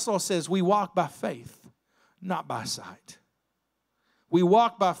 Paul also says we walk by faith, not by sight. We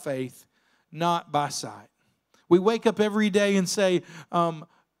walk by faith, not by sight. We wake up every day and say,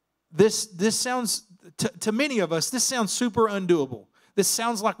 This sounds, to many of us, this sounds super undoable. This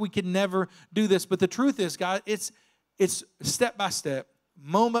sounds like we could never do this. But the truth is, God, it's step by step,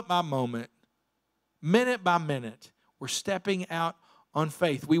 moment by moment, minute by minute. We're stepping out on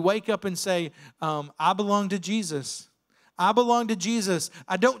faith. We wake up and say, I belong to Jesus. I belong to Jesus.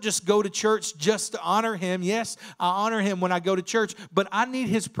 I don't just go to church just to honor Him. Yes, I honor Him when I go to church, but I need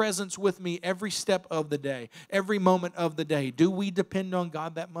His presence with me every step of the day, every moment of the day. Do we depend on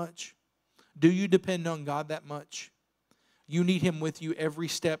God that much? Do you depend on God that much? You need Him with you every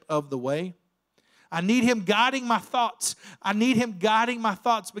step of the way. I need Him guiding my thoughts. I need Him guiding my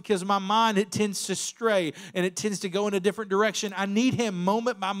thoughts because my mind, it tends to stray and it tends to go in a different direction. I need Him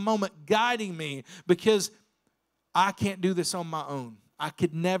moment by moment guiding me because I can't do this on my own. I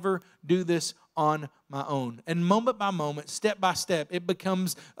could never do this on my own. And moment by moment, step by step, it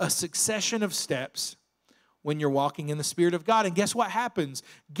becomes a succession of steps when you're walking in the Spirit of God. And guess what happens?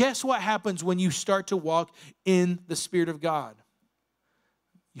 Guess what happens when you start to walk in the Spirit of God?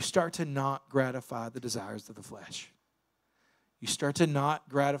 You start to not gratify the desires of the flesh. You start to not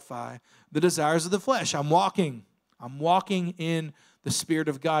gratify the desires of the flesh. I'm walking in the Spirit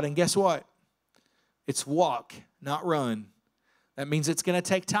of God. And guess what? It's walk, not run. That means it's going to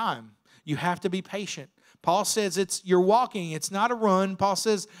take time. You have to be patient. Paul says you're walking. It's not a run. Paul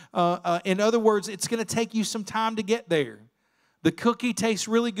says, in other words, it's going to take you some time to get there. The cookie tastes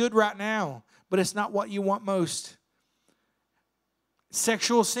really good right now, but it's not what you want most.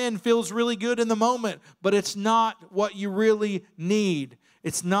 Sexual sin feels really good in the moment, but it's not what you really need.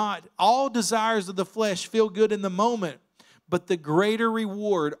 It's not. All desires of the flesh feel good in the moment, but the greater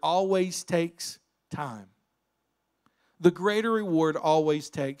reward always takes time. The greater reward always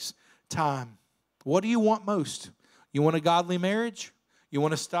takes time. What do you want most? You want a godly marriage? You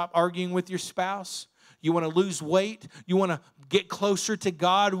want to stop arguing with your spouse? You want to lose weight? You want to get closer to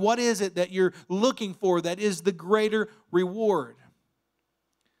God? What is it that you're looking for that is the greater reward?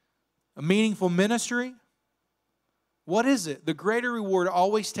 A meaningful ministry? What is it? The greater reward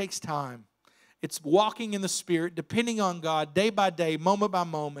always takes time. It's walking in the Spirit, depending on God, day by day, moment by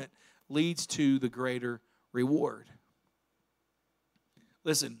moment, leads to the greater reward.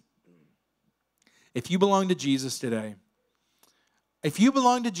 Listen, if you belong to Jesus today,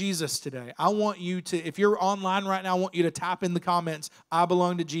 I want you to, if you're online right now, I want you to type in the comments, I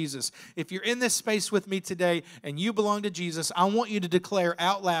belong to Jesus. If you're in this space with me today and you belong to Jesus, I want you to declare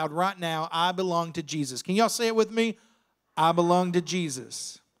out loud right now, I belong to Jesus. Can y'all say it with me? I belong to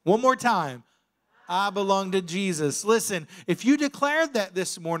Jesus. One more time. I belong to Jesus. Listen, if you declared that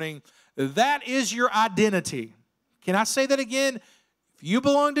this morning, that is your identity. Can I say that again? If you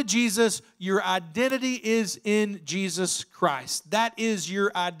belong to Jesus, your identity is in Jesus Christ. That is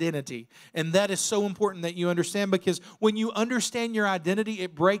your identity. And that is so important that you understand, because when you understand your identity,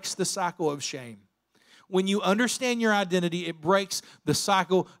 it breaks the cycle of shame. When you understand your identity, it breaks the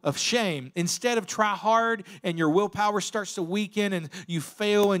cycle of shame. Instead of try hard and your willpower starts to weaken and you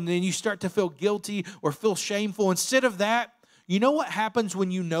fail and then you start to feel guilty or feel shameful, instead of that, you know what happens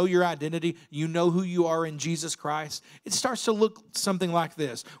when you know your identity, you know who you are in Jesus Christ? It starts to look something like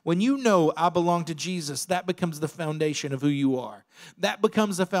this. When you know I belong to Jesus, that becomes the foundation of who you are. That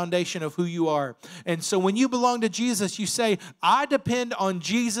becomes the foundation of who you are. And so when you belong to Jesus, you say, I depend on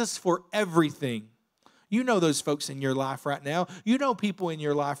Jesus for everything. You know those folks in your life right now. You know people in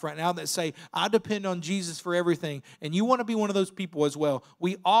your life right now that say, I depend on Jesus for everything. And you want to be one of those people as well.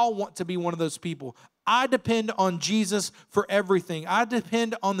 We all want to be one of those people. I depend on Jesus for everything. I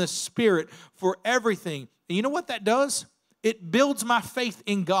depend on the Spirit for everything. And you know what that does? It builds my faith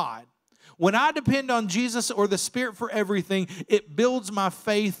in God. When I depend on Jesus or the Spirit for everything, it builds my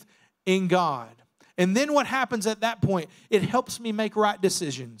faith in God. And then what happens at that point? It helps me make right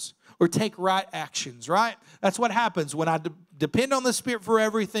decisions or take right actions, right? That's what happens when I depend on the Spirit for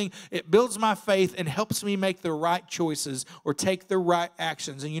everything. It builds my faith and helps me make the right choices or take the right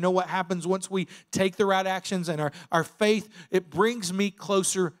actions. And you know what happens once we take the right actions and our faith, it brings me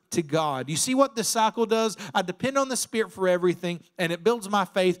closer to God. You see what the cycle does? I depend on the Spirit for everything, and it builds my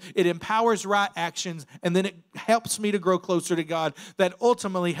faith. It empowers right actions, and then it helps me to grow closer to God. That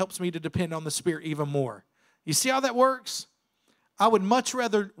ultimately helps me to depend on the Spirit even more. You see how that works? I would much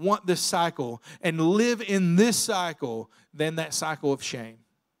rather want this cycle and live in this cycle than that cycle of shame.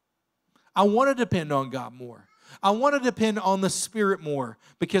 I want to depend on God more. I want to depend on the Spirit more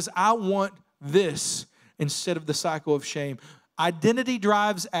because I want this instead of the cycle of shame. Identity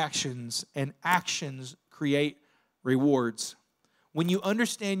drives actions, and actions create rewards. When you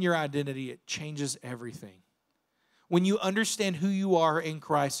understand your identity, it changes everything. When you understand who you are in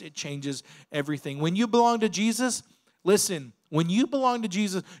Christ, it changes everything. When you belong to Jesus, listen, when you belong to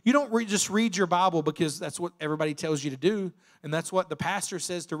Jesus, you don't just read your Bible because that's what everybody tells you to do, and that's what the pastor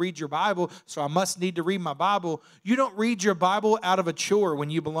says to read your Bible, so I must need to read my Bible. You don't read your Bible out of a chore when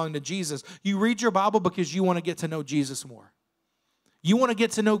you belong to Jesus. You read your Bible because you want to get to know Jesus more. You want to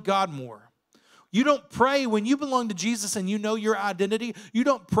get to know God more. You don't pray when you belong to Jesus and you know your identity. You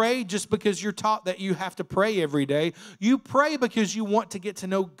don't pray just because you're taught that you have to pray every day. You pray because you want to get to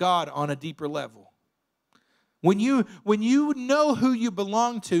know God on a deeper level. When you know who you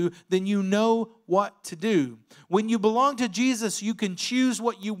belong to, then you know what to do. When you belong to Jesus, you can choose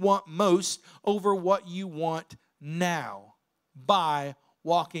what you want most over what you want now by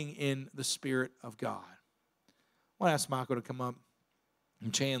walking in the Spirit of God. I want to ask Michael to come up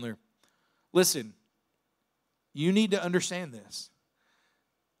and Chandler. Listen, you need to understand this.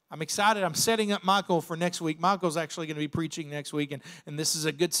 I'm excited. I'm setting up Michael for next week. Michael's actually going to be preaching next week, and this is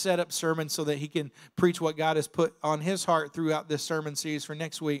a good setup sermon so that he can preach what God has put on his heart throughout this sermon series for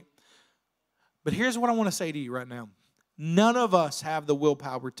next week. But here's what I want to say to you right now. None of us have the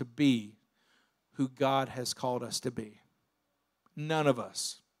willpower to be who God has called us to be. None of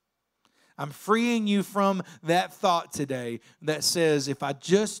us. I'm freeing you from that thought today that says if I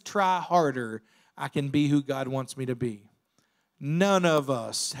just try harder, I can be who God wants me to be. None of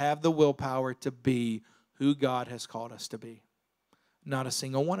us have the willpower to be who God has called us to be. Not a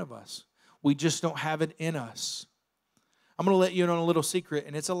single one of us. We just don't have it in us. I'm going to let you in on a little secret,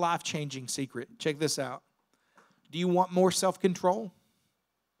 and it's a life-changing secret. Check this out. Do you want more self-control?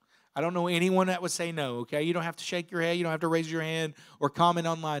 I don't know anyone that would say no, okay? You don't have to shake your head. You don't have to raise your hand or comment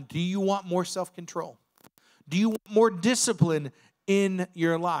online. Do you want more self-control? Do you want more discipline in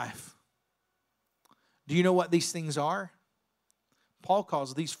your life? Do you know what these things are? Paul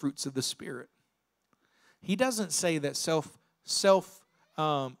calls these fruits of the Spirit. He doesn't say that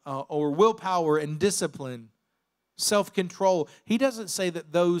or willpower and discipline, self-control. He doesn't say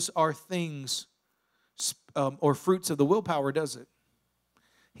that those are things or fruits of the willpower, does it?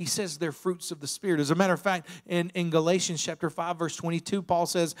 He says they're fruits of the Spirit. As a matter of fact, in Galatians chapter 5, verse 22, Paul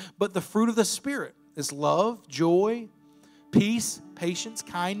says, but the fruit of the Spirit is love, joy, peace, patience,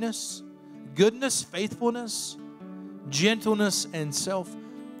 kindness, goodness, faithfulness, gentleness, and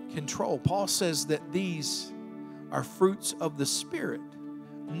self-control. Paul says that these are fruits of the Spirit,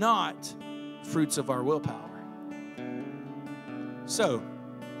 not fruits of our willpower. So,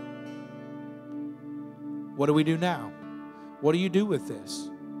 what do we do now? What do you do with this?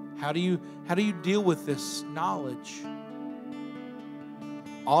 How do you deal with this knowledge?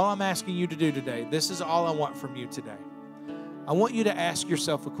 All I'm asking you to do today, this is all I want from you today. I want you to ask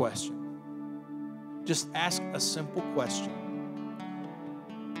yourself a question. Just ask a simple question.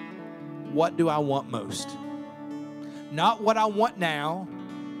 What do I want most? Not what I want now,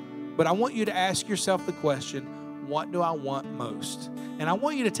 but I want you to ask yourself the question, what do I want most? And I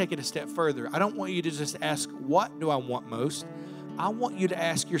want you to take it a step further. I don't want you to just ask, what do I want most? I want you to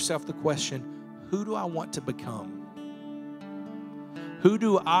ask yourself the question, who do I want to become? Who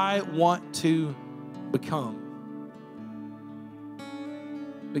do I want to become?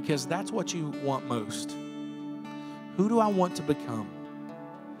 Because that's what you want most. Who do I want to become?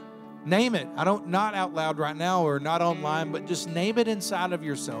 Name it. Not out loud right now or not online, but just name it inside of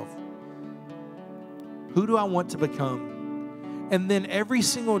yourself. Who do I want to become? And then every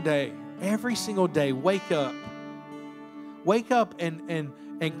single day, wake up. Wake up and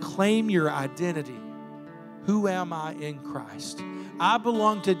claim your identity. Who am I in Christ? I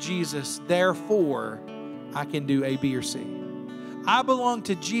belong to Jesus, therefore I can do A, B, or C. I belong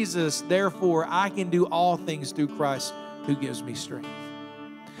to Jesus, therefore I can do all things through Christ who gives me strength.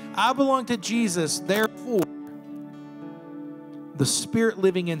 I belong to Jesus, therefore the Spirit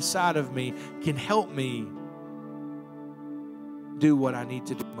living inside of me can help me do what I need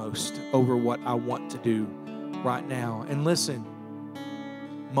to do most over what I want to do right now. And listen,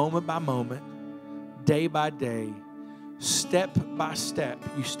 moment by moment, day by day, step by step,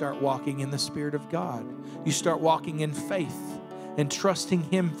 you start walking in the Spirit of God. You start walking in faith and trusting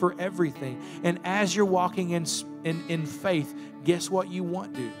Him for everything. And as you're walking in faith, guess what you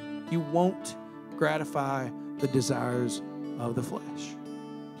won't do? You won't gratify the desires of the flesh.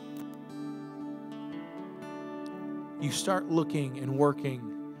 You start looking and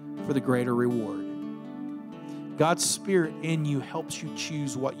working for the greater reward. God's Spirit in you helps you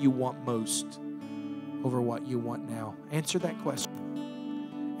choose what you want most over what you want now. Answer that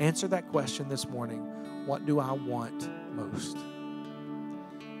question. Answer that question this morning. What do I want most?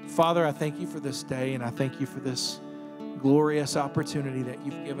 Father, I thank you for this day, and I thank you for this glorious opportunity that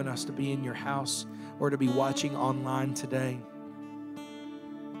you've given us to be in your house or to be watching online today.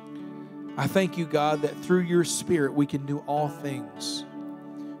 I thank you, God, that through your Spirit we can do all things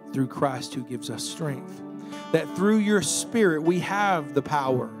through Christ who gives us strength. That through your Spirit we have the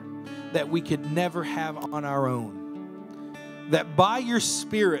power that we could never have on our own. That by your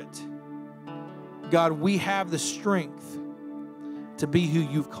Spirit, God, we have the strength to be who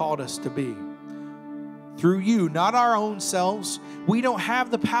you've called us to be. Through you, not our own selves. We don't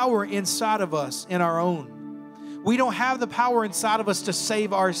have the power inside of us in our own. We don't have the power inside of us to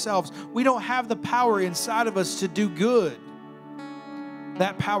save ourselves. We don't have the power inside of us to do good.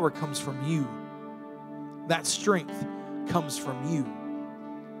 That power comes from you. That strength comes from you.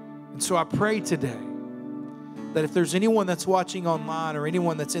 And so I pray today that if there's anyone that's watching online or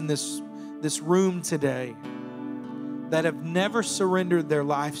anyone that's in this room today that have never surrendered their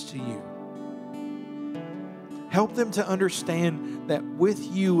lives to you, help them to understand that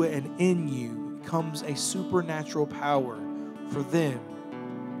with you and in you comes a supernatural power for them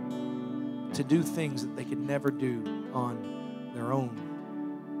to do things that they could never do on their own.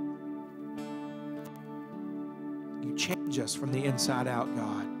 You change us from the inside out,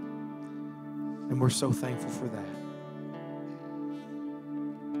 God. And we're so thankful for that.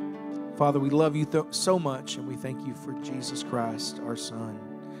 Father, we love you so much, and we thank you for Jesus Christ, our Son,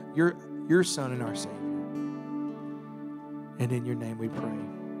 your Son and our Savior. And in your name we pray.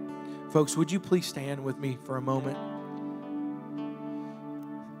 Folks, would you please stand with me for a moment?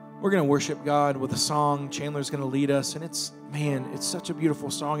 We're going to worship God with a song. Chandler's going to lead us, and it's such a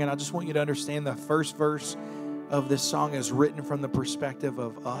beautiful song, and I just want you to understand the first verse of this song is written from the perspective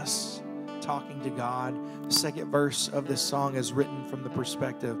of us talking to God. The second verse of this song is written from the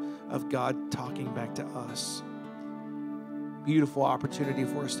perspective of God talking back to us. Beautiful opportunity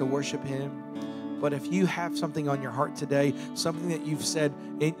for us to worship Him. But if you have something on your heart today, something that you've said,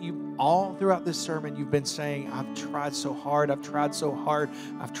 and you all throughout this sermon, you've been saying, I've tried so hard,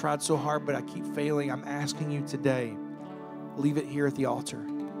 but I keep failing. I'm asking you today, leave it here at the altar.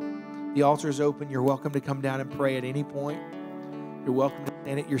 The altar is open. You're welcome to come down and pray at any point. You're welcome to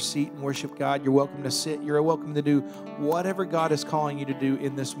stand at your seat and worship God. You're welcome to sit. You're welcome to do whatever God is calling you to do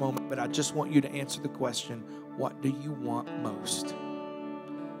in this moment. But I just want you to answer the question, what do you want most?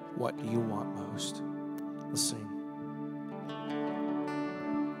 What do you want most? Let's sing.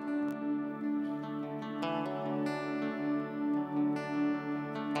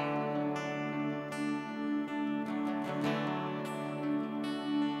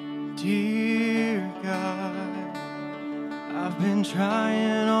 Dear God, I've been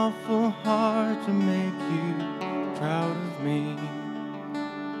trying awful hard to make you proud of me,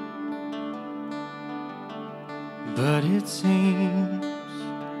 but it seems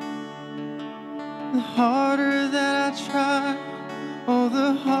the harder that I try, oh,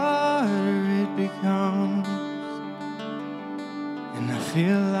 the harder it becomes, and I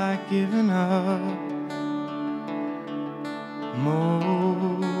feel like giving up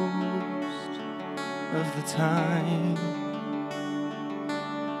most of the time.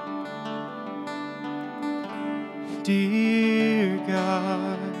 Dear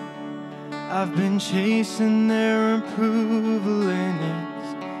God, I've been chasing their approval and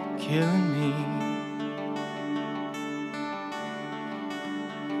it's killing me.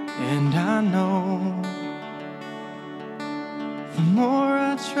 And I know the more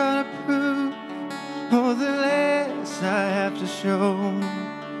I try to prove, oh, the less I have to show.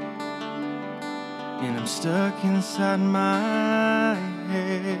 And I'm stuck inside my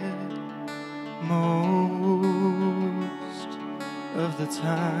head most of the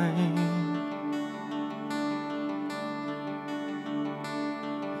time.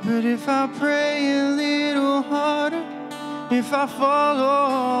 But if I pray a little harder, if I follow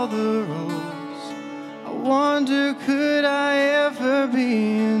all the rules, I wonder, could I ever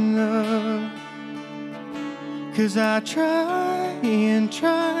be enough? 'Cause I try and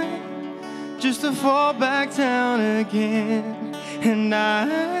try just to fall back down again. And I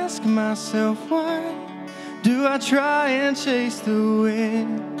ask myself, why do I try and chase the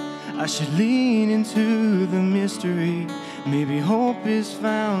wind? I should lean into the mystery. Maybe hope is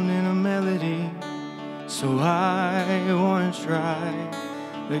found in a melody. So I want to try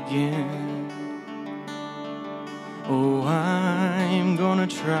again. Oh, I'm gonna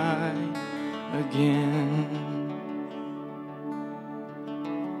try again.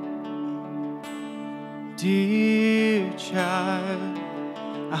 Dear child,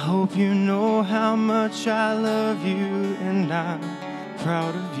 I hope you know how much I love you and I'm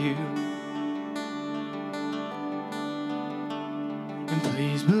proud of you. And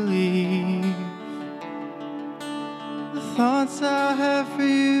please believe the thoughts I have for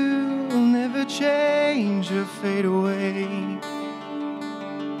you will never change or fade away.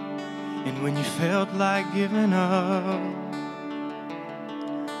 And when you felt like giving up,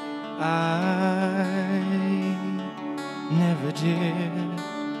 I never did.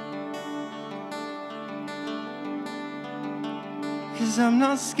 'Cause I'm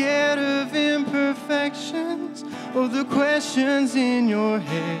not scared of imperfections or the questions in your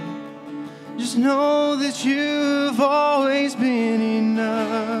head. Just know that you've always been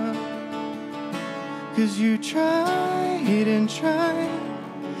enough. 'Cause you tried and tried,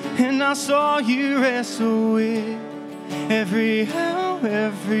 and I saw you wrestle with every how,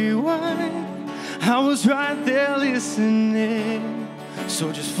 every why. I was right there listening.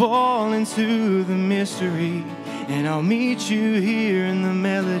 So just fall into the mystery, and I'll meet you here in the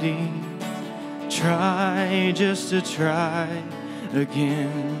melody. Try just to try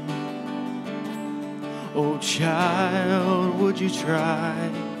again. Oh child, would you try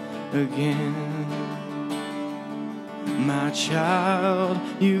again? My child,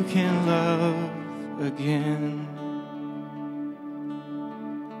 you can love again.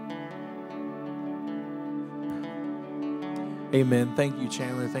 Amen. Thank you,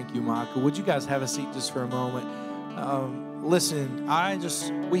 Chandler. Thank you, Michael. Would you guys have a seat just for a moment? Listen,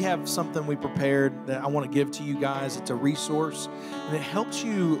 we have something we prepared that I want to give to you guys. It's a resource, and it helps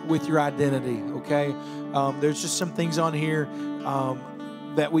you with your identity, okay? There's just some things on here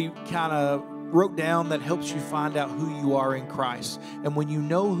that we kind of wrote down that helps you find out who you are in Christ. And when you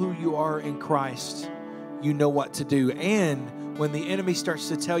know who you are in Christ, you know what to do. And when the enemy starts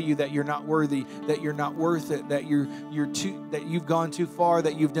to tell you that you're not worthy, that you're not worth it, that that you've gone too far,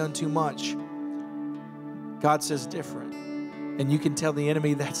 that you've done too much, God says different. And you can tell the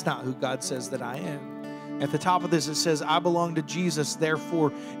enemy, that's not who God says that I am. At the top of this, it says, I belong to Jesus.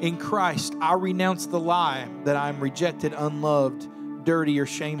 Therefore, in Christ, I renounce the lie that I'm rejected, unloved, dirty, or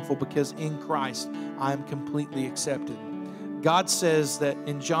shameful, because in Christ, I am completely accepted. God says that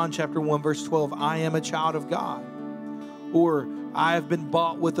in John chapter 1, verse 12, I am a child of God. Or I have been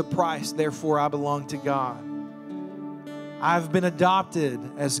bought with a price, therefore I belong to God. I've been adopted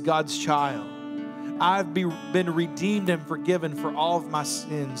as God's child. I've been redeemed and forgiven for all of my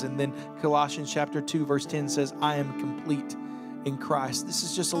sins. And then Colossians chapter 2, verse 10 says, I am complete in Christ. This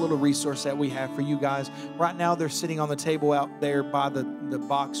is just a little resource that we have for you guys. Right now, they're sitting on the table out there by the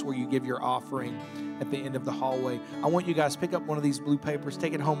box where you give your offering at the end of the hallway. I want you guys to pick up one of these blue papers,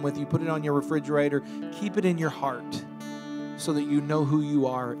 take it home with you, put it on your refrigerator, keep it in your heart so that you know who you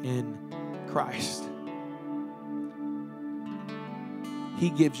are in Christ. He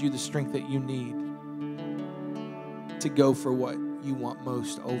gives you the strength that you need to go for what you want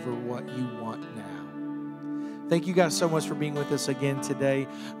most over what you want now. Thank you guys so much for being with us again today.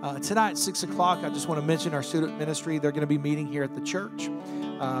 Tonight at 6 o'clock, I just want to mention our student ministry. They're going to be meeting here at the church.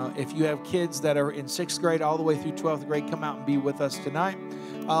 If you have kids that are in 6th grade all the way through 12th grade, come out and be with us tonight.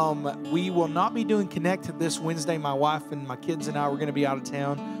 We will not be doing Connect this Wednesday. My wife and my kids and I, we're going to be out of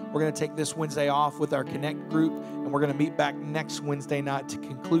town. We're going to take this Wednesday off with our Connect group, and we're going to meet back next Wednesday night to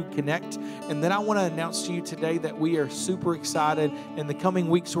conclude Connect. And then I want to announce to you today that we are super excited. In the coming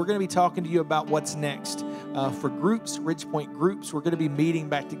weeks, we're going to be talking to you about what's next. For groups, Ridgepoint groups, we're going to be meeting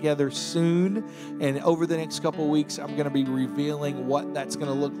back together soon. And over the next couple of weeks, I'm going to be revealing what that's going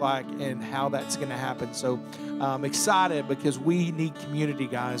to look like and how that's going to happen. So I'm excited because we need community,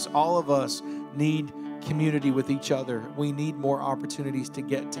 guys. All of us need community with each other. We need more opportunities to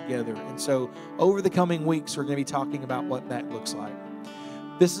get together. And so over the coming weeks, we're going to be talking about what that looks like.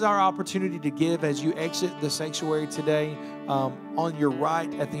 This is our opportunity to give as you exit the sanctuary today. On your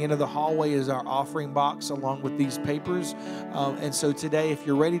right at the end of the hallway is our offering box along with these papers. And so today, if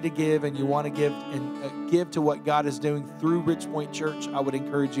you're ready to give and you want to give and give to what God is doing through Ridgepoint Church, I would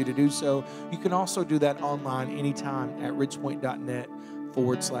encourage you to do so. You can also do that online anytime at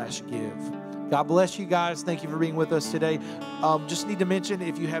ridgepoint.net/give. God bless you guys. Thank you for being with us today. Just need to mention,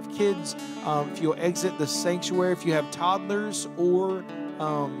 if you have kids, if you'll exit the sanctuary, if you have toddlers or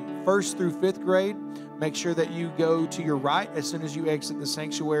 1st through 5th grade, make sure that you go to your right as soon as you exit the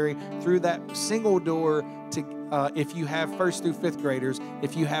sanctuary through that single door to, if you have 1st through 5th graders.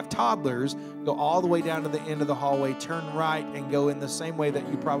 If you have toddlers, go all the way down to the end of the hallway, turn right, and go in the same way that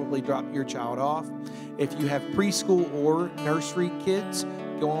you probably dropped your child off. If you have preschool or nursery kids,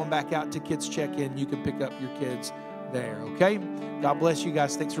 go on back out to Kids Check-In. You can pick up your kids there, okay? God bless you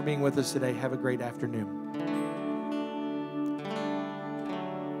guys. Thanks for being with us today. Have a great afternoon.